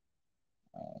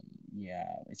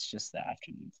yeah, it's just the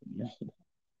afternoon for me.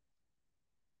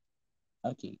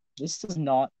 Okay, this does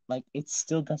not like it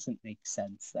still doesn't make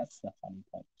sense. That's the funny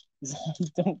part. I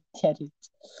don't get it.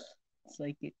 It's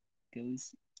like it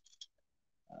goes.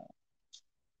 Uh,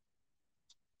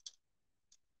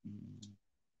 mm.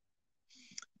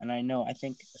 And I know I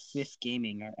think Fifth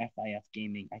Gaming or FIF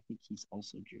Gaming. I think he's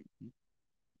also German.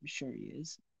 I'm sure he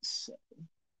is. So,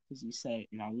 because you said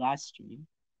in our last stream.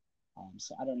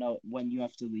 So I don't know when you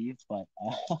have to leave, but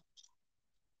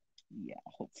yeah,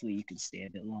 hopefully you can stay a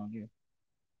bit longer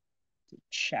to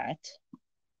chat.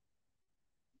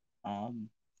 Um,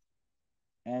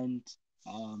 and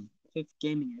Fifth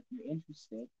Gaming, if you're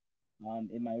interested,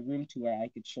 in my room tour, I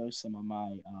could show some of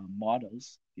my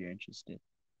models if you're interested.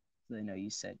 I know you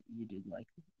said you did like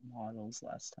models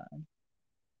last time.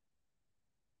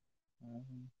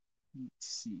 Let's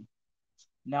see.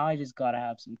 Now I just gotta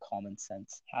have some common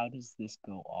sense. How does this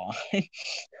go on?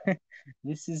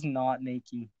 This is not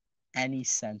making any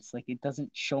sense. Like it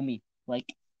doesn't show me.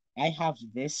 Like I have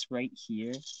this right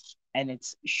here, and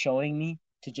it's showing me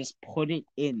to just put it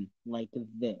in like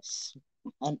this,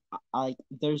 and like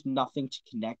there's nothing to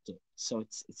connect it. So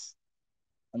it's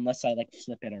unless I like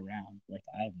flip it around. Like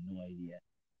I have no idea.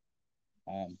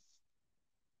 Um.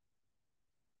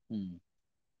 Hmm.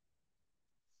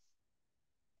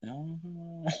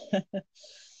 Oh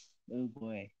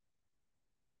boy.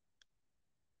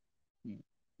 Hmm.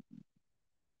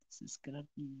 This is gonna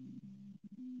be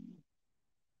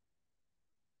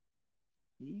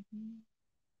maybe.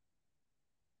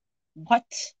 What?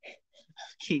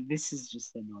 Okay, this is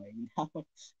just annoying now.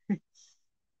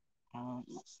 Um,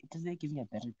 does it give me a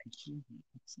better picture?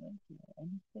 Looks like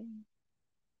anything,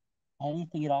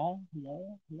 anything at all?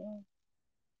 No, no.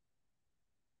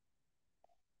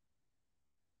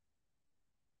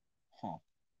 Huh?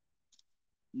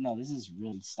 No, this is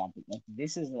really stumping. Like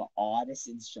this is the oddest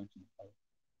instruction ever.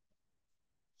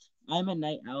 I'm a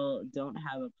night owl. Don't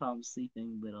have a problem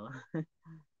sleeping little.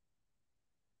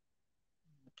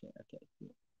 Okay, okay,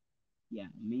 cool. Yeah,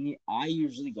 me. I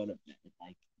usually go to bed at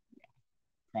like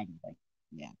probably like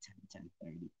yeah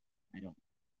 10:30. I don't.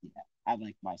 Yeah, I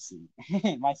like my sleep.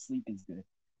 My sleep is good.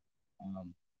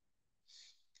 Um,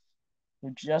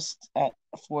 we're just at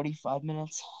 45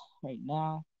 minutes right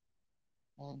now.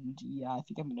 And yeah, I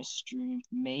think I'm gonna stream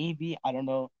maybe, I don't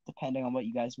know, depending on what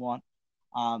you guys want.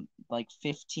 Like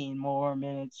 15 more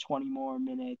minutes, 20 more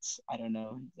minutes. I don't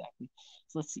know exactly.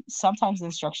 So let's see. Sometimes the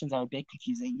instructions are a bit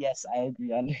confusing. Yes, I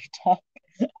agree on talk.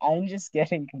 I'm just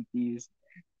getting confused.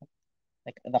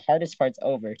 Like the hardest part's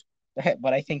over.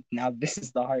 But I think now this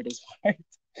is the hardest part.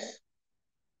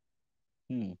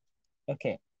 Hmm.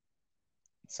 Okay.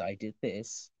 So I did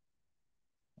this.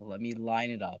 Let me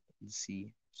line it up and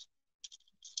see.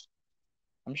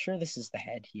 I'm sure this is the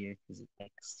head here because it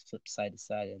like flips side to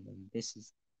side, and then this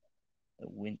is the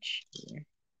winch here.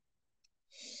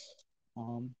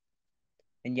 Um,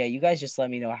 and yeah, you guys just let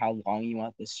me know how long you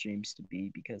want the streams to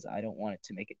be because I don't want it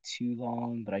to make it too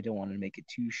long, but I don't want to make it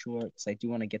too short because I do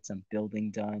want to get some building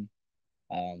done.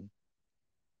 Um,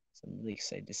 so I'm really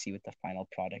excited to see what the final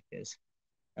product is.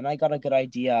 And I got a good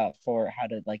idea for how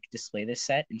to like display this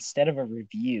set. Instead of a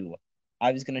review,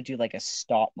 I was gonna do like a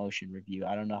stop motion review.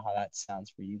 I don't know how that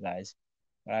sounds for you guys,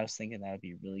 but I was thinking that would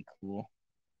be really cool.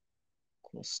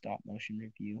 Cool stop motion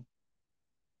review.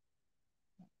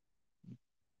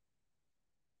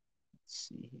 Let's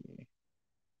see here.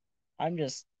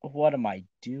 What am I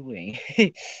doing?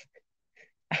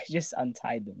 I just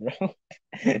untied the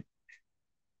rope.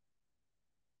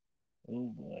 Oh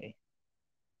boy.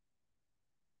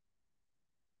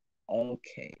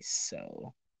 Okay,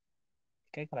 so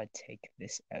I think I gotta take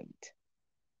this out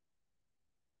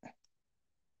and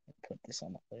put this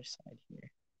on the other side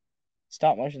here.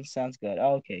 Stop motion sounds good.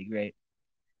 Okay, great.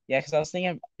 Yeah, because I was thinking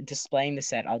of displaying the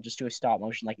set. I'll just do a stop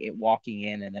motion, like it walking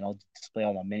in, and then I'll display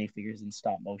all my minifigures in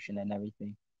stop motion and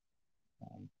everything.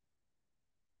 Let's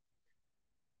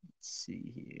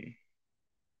see here.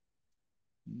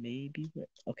 Maybe.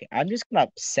 Okay, I'm just gonna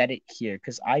set it here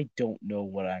because I don't know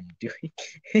what I'm doing.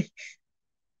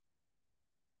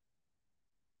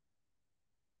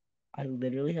 I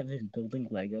literally have been building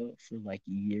Lego for like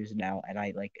years now, and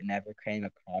I like never came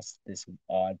across this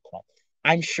odd plot.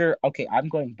 I'm sure. Okay, I'm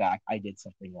going back. I did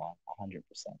something wrong,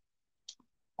 100%.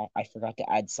 I forgot to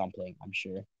add something. I'm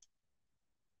sure.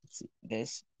 Let's see.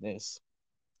 This.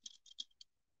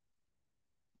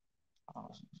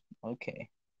 Um, okay.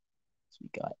 So we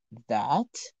got that.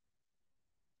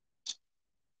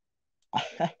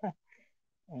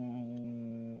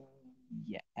 um,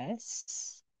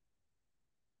 yes.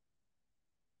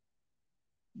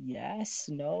 Yes.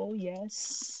 No.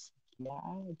 Yes. Yeah.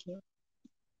 Okay.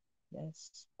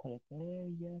 Yes. Put it there.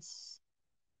 Yes.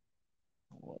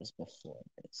 What was before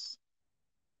this?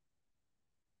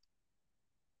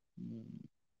 Hmm.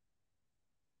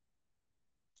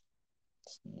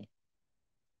 Let's see.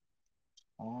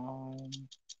 Um.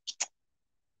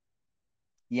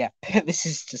 Yeah. This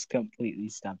is just completely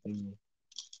stumping me.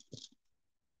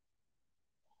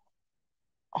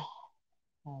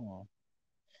 Oh.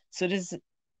 So does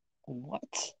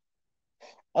what?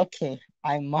 Okay.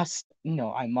 I must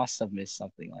have missed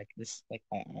something like this. Like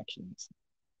I actually missed.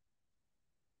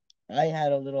 I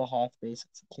had a little Hoth base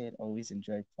as a kid. Always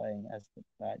enjoyed playing as the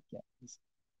bad guys.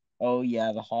 Oh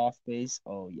yeah, the Hoth base.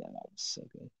 Oh yeah, that was so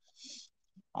good.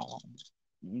 Um,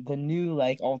 the new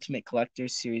like Ultimate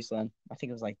Collectors series one. I think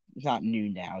it was like not new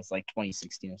now. It's like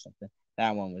 2016 or something.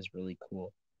 That one was really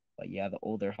cool. But yeah, the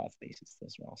older Hoth bases,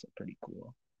 those were also pretty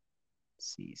cool.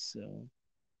 Let's see, so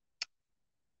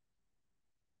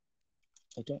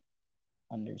I don't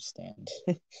understand.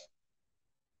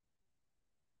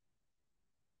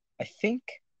 I think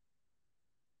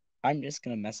I'm just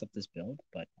gonna mess up this build,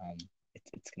 but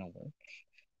it's gonna work.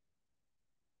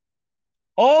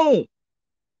 Oh,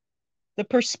 the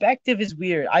perspective is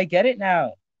weird. I get it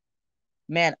now.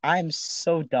 Man, I'm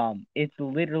so dumb. It's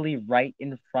literally right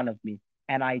in front of me,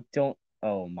 and I don't.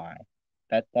 Oh my,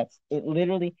 that's it.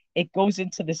 Literally, it goes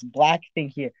into this black thing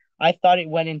here. I thought it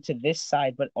went into this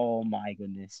side, but oh my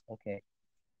goodness. Okay,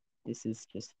 this is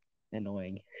just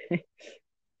annoying.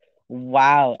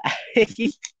 Wow,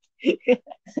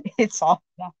 it's all.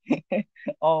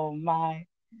 Oh my,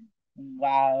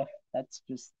 wow. That's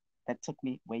just that took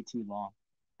me way too long.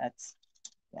 That's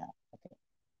yeah. Okay,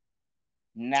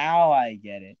 now I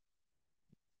get it.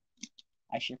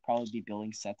 I should probably be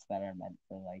building sets that are meant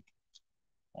for like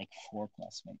 4+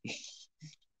 maybe.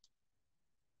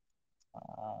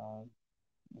 Um,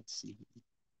 let's see.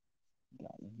 We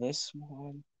got this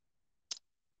one.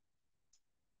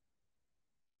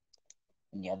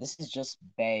 And yeah, this is just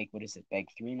bag. What is it? Bag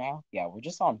three now? Yeah, we're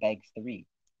just on bag three.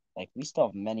 Like we still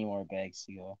have many more bags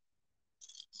to go.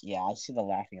 Yeah, I see the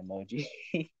laughing emoji.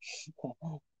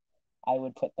 I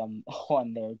would put them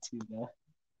on there too, though.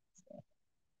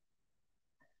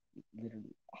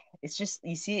 Literally, it's just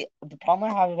you see the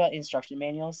problem I have about instruction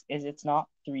manuals is it's not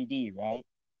 3D, right?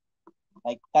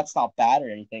 Like that's not bad or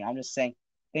anything. I'm just saying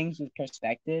things with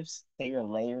perspectives, say you're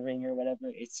layering or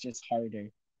whatever, it's just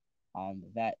harder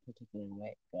that particular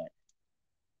way. But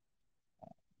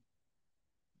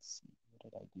let's see, what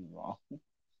did I do wrong?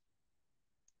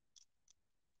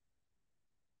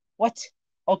 What?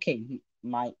 Okay,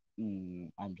 my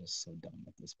I'm just so dumb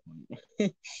at this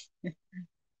point.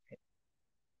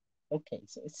 Okay,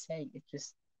 so it's saying it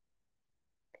just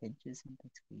pinches in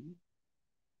between.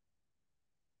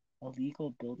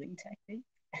 Illegal building technique?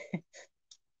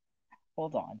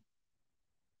 Hold on.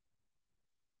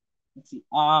 Let's see.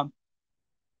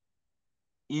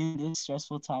 In this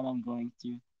stressful time I'm going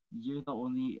through, you're the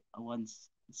only ones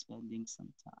spending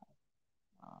some time.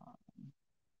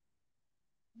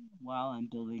 While I'm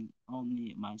building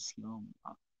only my skill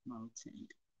mountain.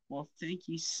 Well, thank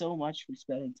you so much for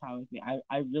spending time with me.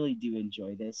 I really do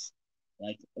enjoy this.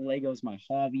 Like Lego's my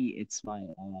hobby. It's my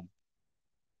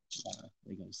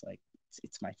Lego's like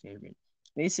it's my favorite.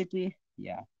 Basically,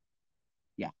 yeah,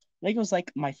 yeah. Lego's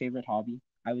like my favorite hobby.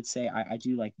 I would say I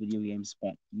do like video games,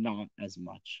 but not as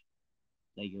much.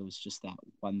 Lego is just that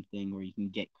one thing where you can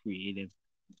get creative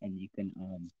and you can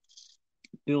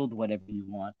build whatever you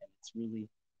want, and it's really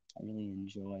I really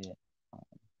enjoy it. Um,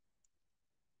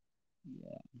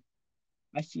 yeah,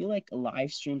 I feel like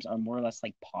live streams are more or less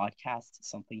like podcasts,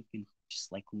 something you can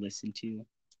just like listen to,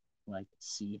 like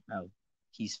see how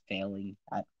he's failing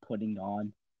at putting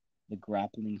on the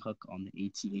grappling hook on the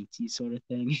AT-AT sort of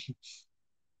thing.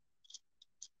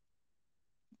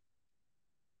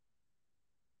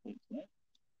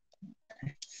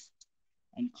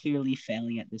 I'm clearly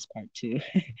failing at this part too.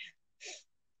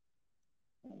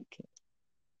 Okay.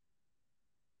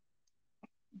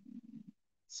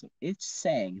 So it's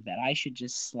saying that I should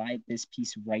just slide this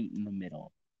piece right in the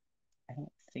middle. I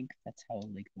don't think that's how a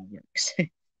Lego works.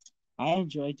 I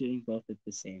enjoy doing both at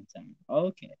the same time.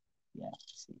 Okay. Yeah,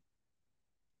 see.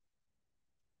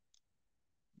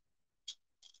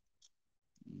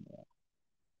 Yeah.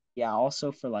 Yeah,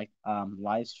 also for like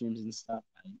live streams and stuff,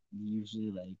 I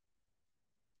usually like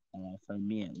for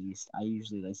me at least, I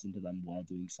usually listen to them while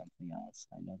doing something else.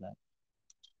 I know that.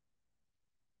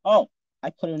 Oh, I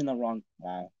put it in the wrong.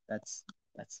 Wow, that's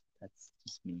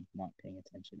just me not paying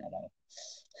attention at all.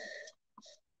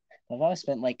 I've always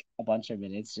spent like a bunch of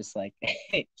minutes just like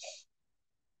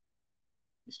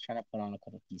just trying to put on a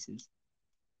couple pieces.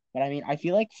 But I mean, I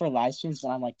feel like for live streams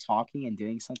when I'm like talking and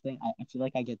doing something, I feel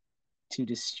like I get too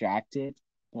distracted.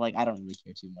 But, like I don't really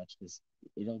care too much because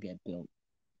it'll get built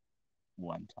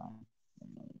one time.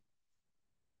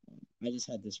 I just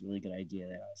had this really good idea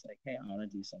that I was like, hey, I want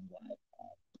to do some live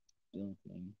building.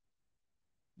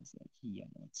 I was like, yeah,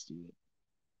 let's do it.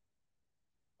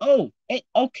 Oh,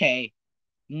 okay.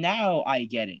 Now I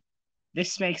get it.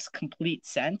 This makes complete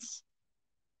sense.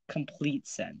 Complete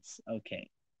sense. Okay.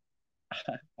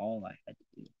 All I had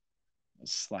to do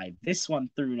was slide this one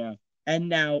through now. And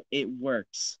now it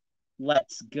works.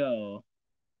 Let's go.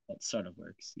 That sort of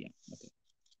works. Yeah. Okay.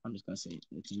 I'm just gonna say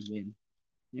it's a win.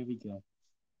 Here we go.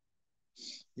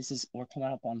 This is we're coming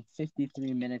up on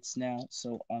 53 minutes now,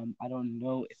 so I don't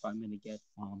know if I'm gonna get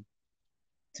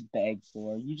to beg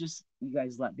for. You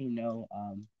guys let me know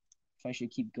if I should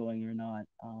keep going or not.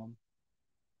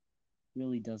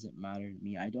 Really doesn't matter to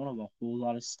me. I don't have a whole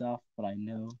lot of stuff, but I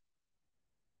know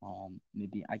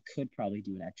maybe I could probably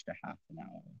do an extra half an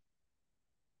hour,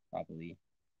 probably,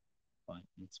 but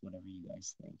it's whatever you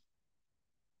guys think.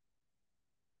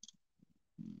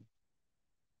 Hmm,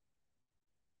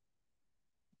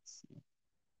 let's see.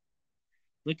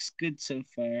 Looks good so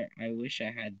far. I wish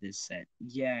I had this set.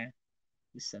 Yeah,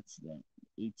 this set's the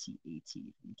AT-AT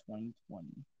from 2020.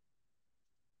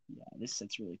 Yeah, this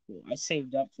set's really cool. I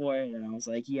saved up for it and I was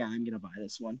like, yeah, I'm gonna buy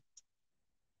this one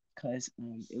because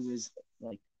it was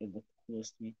like it looked close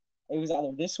to me. It was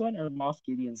either this one or Moff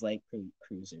Gideon's like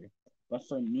cruiser. But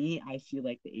for me, I feel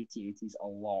like the AT-AT is a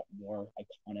lot more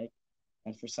iconic.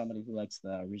 And for somebody who likes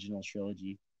the original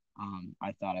trilogy,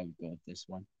 I thought I would go with this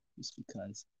one just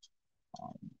because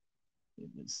um, it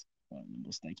was one of the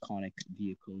most iconic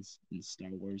vehicles in Star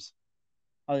Wars.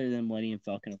 Other than Millennium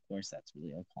Falcon, of course, that's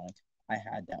really iconic. I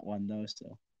had that one though,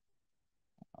 so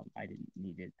I didn't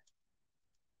need it.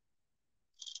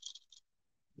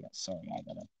 Yeah, sorry, I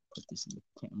gotta put this in the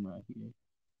camera here.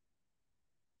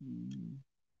 Mm,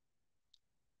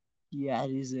 yeah,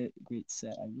 it is a great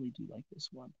set. I really do like this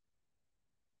one.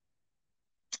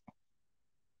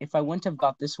 If I wouldn't have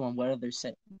got this one, what other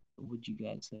set would you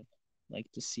guys have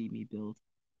liked to see me build?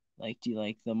 Like, do you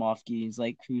like the Moff Gideon's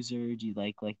light cruiser? Do you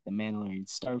like the Mandalorian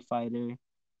starfighter?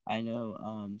 I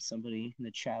know somebody in the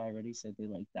chat already said they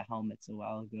liked the helmets a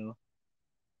while ago.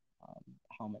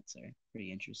 Helmets are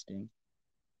pretty interesting.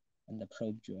 and the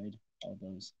Probe Droid, all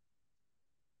those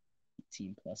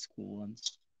 18 plus cool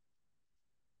ones.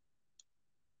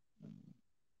 Let's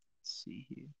see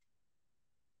here.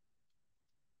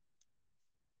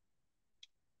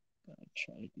 Gotta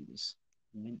try to do this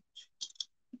winch.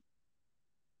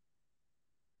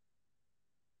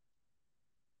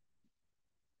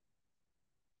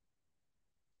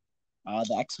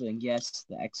 The X-Wing, yes,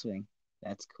 the X-Wing.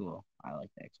 That's cool. I like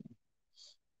the X-Wing.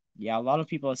 Yeah, a lot of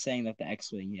people are saying that the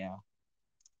X-Wing, yeah.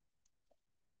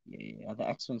 Yeah, the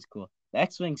X-Wing's cool. The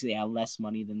X-Wing's, yeah, less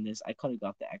money than this. I could have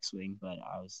got the X-Wing, but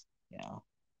yeah.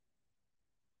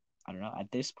 I don't know.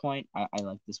 At this point, I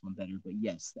like this one better, but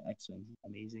yes, the X-Wing's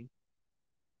amazing.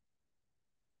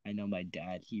 I know my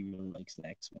dad, he really likes the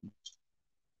X-Wing.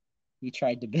 He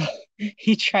tried to build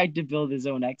he tried to build his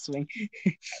own X-Wing.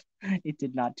 It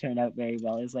did not turn out very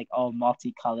well. It was like all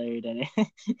multicolored and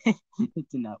it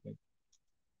did not work.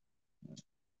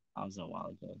 That was a while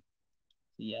ago.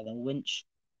 So yeah, the winch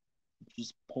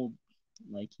just pulled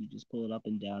like you just pull it up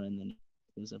and down and then it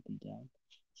goes up and down.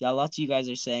 Yeah, lots of you guys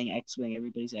are saying X-Wing,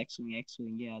 everybody's X-Wing,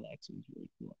 X-Wing. Yeah, the X-Wing's really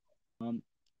cool.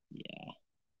 Yeah,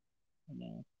 I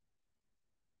know.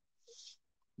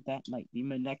 That might be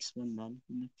my next one then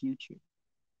in the future.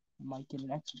 I might get an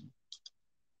X-Wing.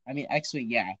 I mean, X-Wing,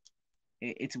 yeah,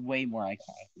 it's way more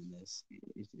iconic than this.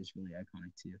 It's really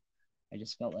iconic too. I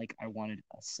just felt like I wanted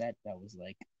a set that was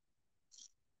like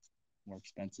more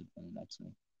expensive than an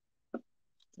X-Wing.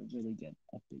 To really get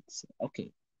a big set.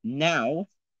 Okay, now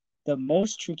the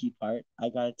most tricky part, I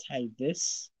gotta tie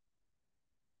this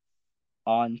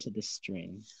onto the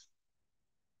string.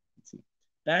 Let's see.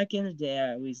 Back in the day,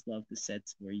 I always loved the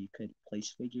sets where you could place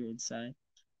figure inside,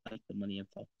 like the Millennium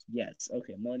Falcon. Yes,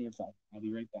 okay, Millennium Falcon. I'll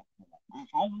be right back. I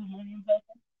have the Millennium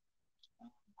Falcon.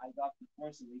 I got the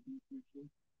Force Awakens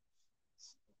version.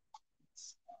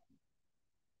 It's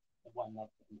the one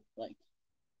that like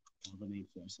all the main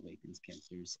Force Awakens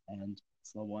characters, and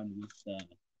it's the one with the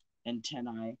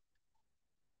antennae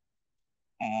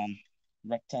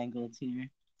rectangles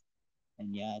here.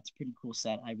 And yeah, it's a pretty cool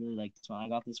set. I really like this one. I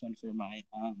got this one for my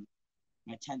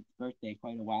 10th birthday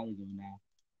quite a while ago now.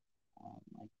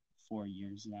 Like 4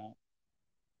 years now.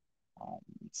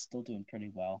 It's still doing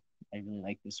pretty well. I really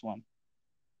like this one.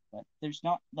 But there's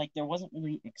not like there wasn't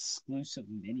really exclusive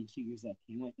minifigures that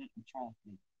came with it. I'm trying to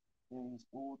think. There was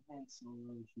old Han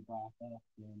Solo, Chewbacca,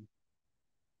 and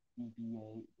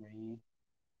BB-8, Ray.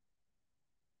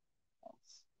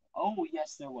 Oh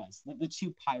yes, there was the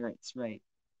two pirates, right?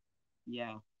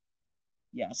 Yeah,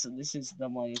 yeah. So this is the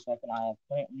one weapon I have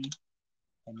currently,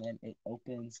 and then it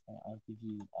opens, and I'll give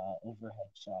you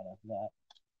overhead shot of that.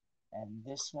 And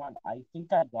this one, I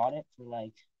think I got it for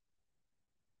like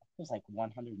it was like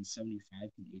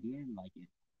 175 Canadian. Like it,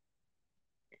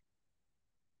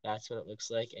 that's what it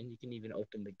looks like, and you can even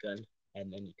open the gun,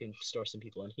 and then you can store some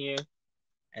people in here,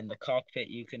 and the cockpit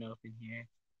you can open here.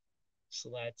 So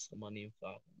that's the Millennium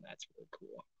Falcon. That's really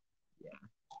cool. Yeah.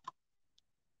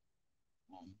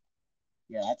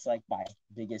 Yeah, that's like my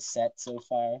biggest set so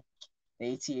far.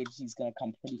 The AT-AT is gonna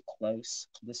come pretty close.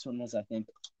 This one was, I think,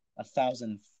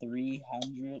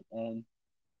 1,300 and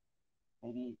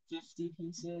maybe 50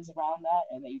 pieces around that,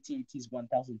 and the AT-AT is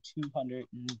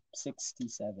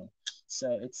 1,267.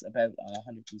 So it's about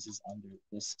 100 pieces under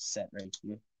this set right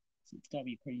here. So it's gonna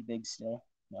be pretty big still,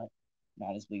 but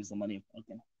not as big as the Millennium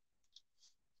Falcon.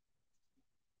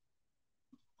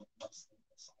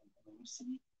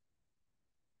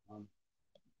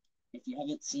 If you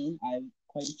haven't seen, I have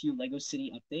quite a few Lego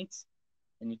City updates,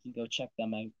 and you can go check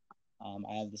them out.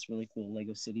 I have this really cool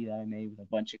Lego City that I made with a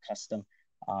bunch of custom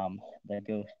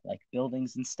Lego like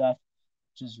buildings and stuff,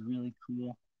 which is really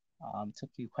cool. It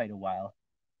took me quite a while.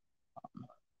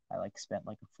 I like spent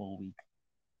like a full week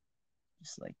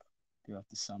just like throughout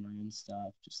the summer and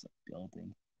stuff, just like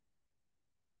building.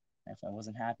 And if I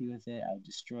wasn't happy with it, I would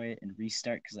destroy it and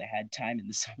restart because I had time in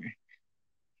the summer.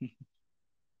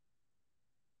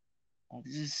 Oh,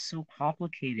 this is so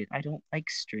complicated. I don't like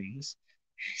strings,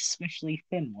 especially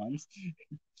thin ones.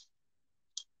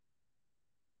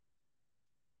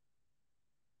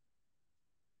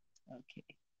 Okay.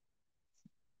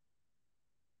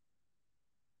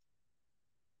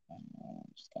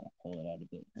 Just gotta pull it out a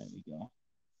bit. There we go.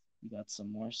 We got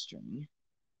some more string.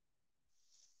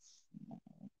 Like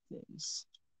this.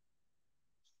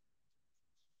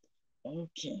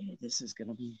 Okay, this is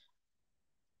gonna be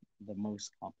the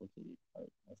most complicated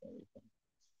part of everything.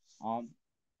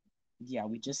 Yeah,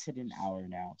 we just hit an hour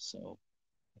now, so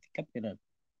I think I'm gonna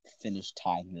finish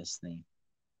tying this thing.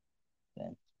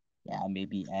 Then, yeah,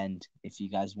 maybe end if you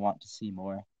guys want to see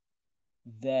more.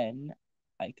 Then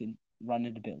I can run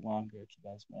it a bit longer if you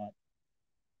guys want.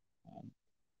 Um,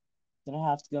 then I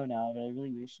have to go now, but I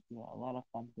really wish you know, a lot of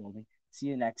fun building. See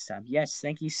you next time. Yes,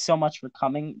 thank you so much for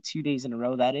coming. 2 days in a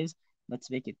row, that is. Let's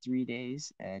make it 3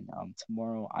 days. And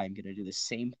tomorrow I'm gonna do the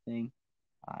same thing.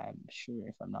 I'm sure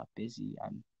if I'm not busy,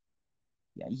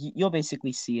 yeah, you'll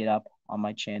basically see it up on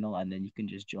my channel, and then you can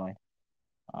just join.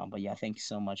 But yeah, thank you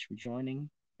so much for joining,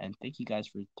 and thank you guys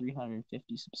for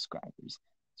 350 subscribers.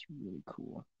 It's really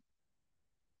cool.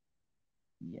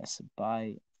 Yes,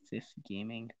 bye, Fifth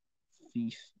Gaming,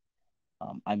 Thief.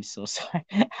 I'm so sorry.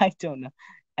 I don't know.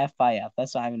 FIF.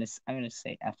 That's what I'm gonna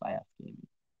say. FIF Gaming.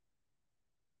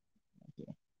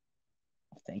 Okay.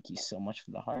 Thank you so much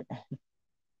for the heart.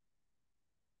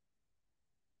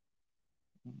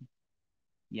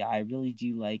 Yeah, I really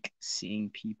do like seeing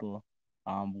people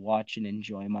watch and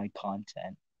enjoy my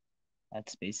content.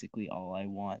 That's basically all I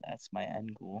want. That's my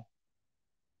end goal.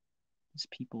 Is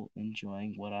people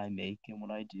enjoying what I make and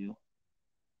what I do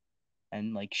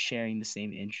and like sharing the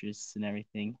same interests and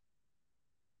everything.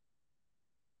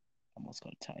 Almost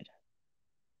got it tied.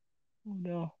 Oh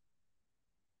no.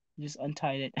 Just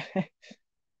untied it.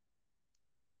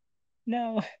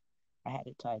 No. I had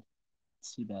it tied.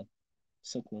 It's too bad.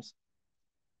 So close.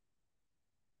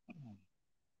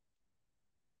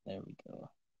 There we go.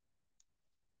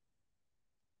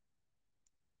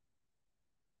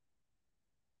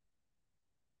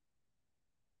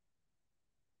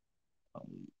 Oh,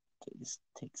 this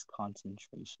takes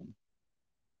concentration.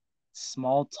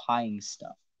 Small tying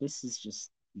stuff. This is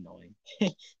just annoying.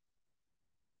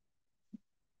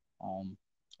 um,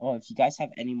 oh, if you guys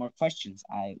have any more questions,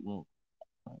 I will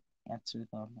answer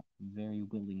them very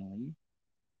willingly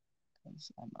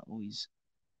because I'm always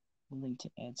willing to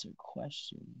answer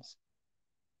questions.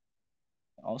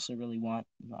 I also really want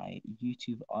my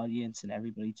YouTube audience and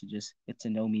everybody to just get to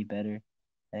know me better.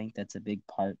 I think that's a big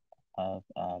part of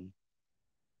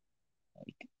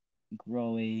like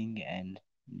growing and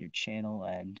your channel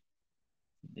and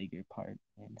the bigger part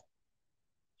and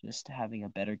just having a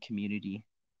better community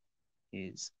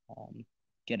is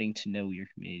getting to know your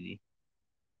community.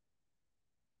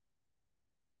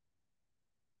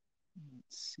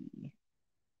 Let's see.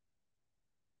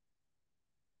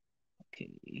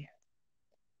 Okay.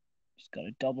 Just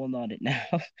gotta double knot it now.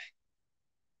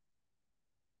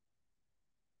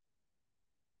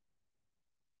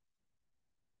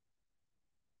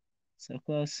 So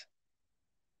close.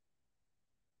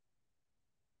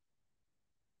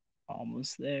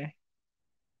 Almost there.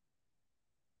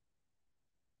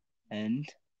 And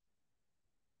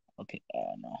okay.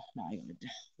 Oh no. Now I gotta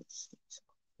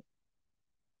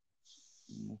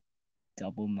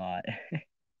double knot.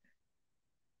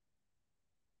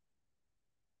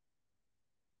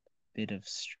 Bit of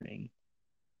string.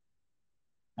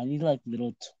 I need like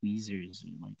little tweezers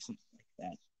or like something like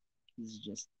that. This is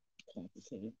just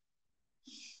complicated.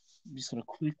 I'm just gonna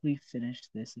quickly finish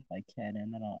this if I can,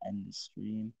 and then I'll end the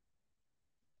stream.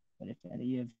 But if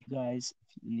any of you guys,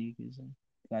 if you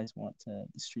guys want the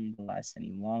stream to last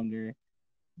any longer,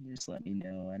 just let me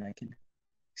know, and I can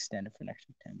extend it for an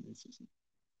extra 10 minutes or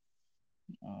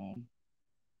something.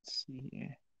 Let's see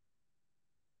here.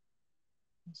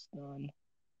 It's done.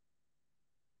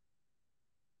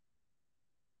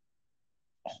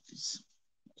 Oh, this.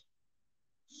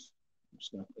 I'm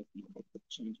just gonna quickly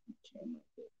change my camera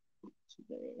to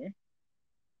there.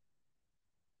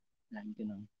 And I'm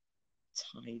gonna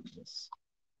tie this.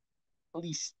 At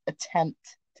least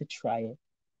attempt to try it.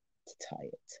 To tie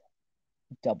it.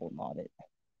 Double knot it.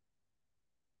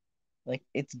 Like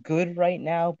it's good right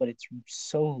now, but it's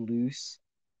so loose.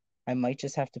 I might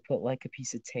just have to put like a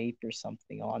piece of tape or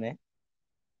something on it.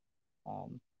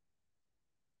 Um,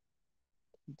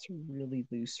 it's really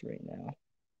loose right now.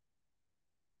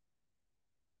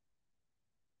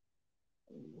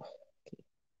 Okay.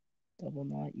 Double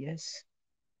knot, yes.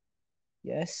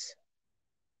 Yes.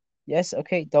 Yes,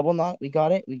 okay, double knot. We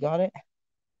got it. We got it.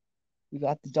 We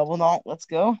got the double knot. Let's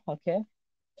go. Okay.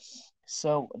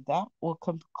 So that will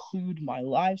conclude my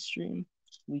live stream.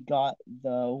 We got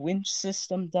the winch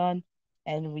system done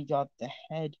and we got the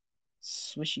head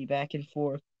swishy back and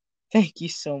forth. Thank you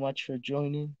so much for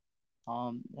joining.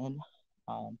 And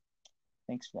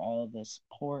thanks for all of the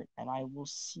support, and I will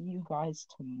see you guys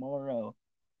tomorrow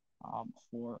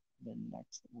for the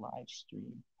next live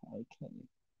stream. Okay.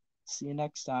 See you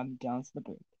next time. Down to the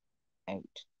break.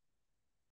 Out.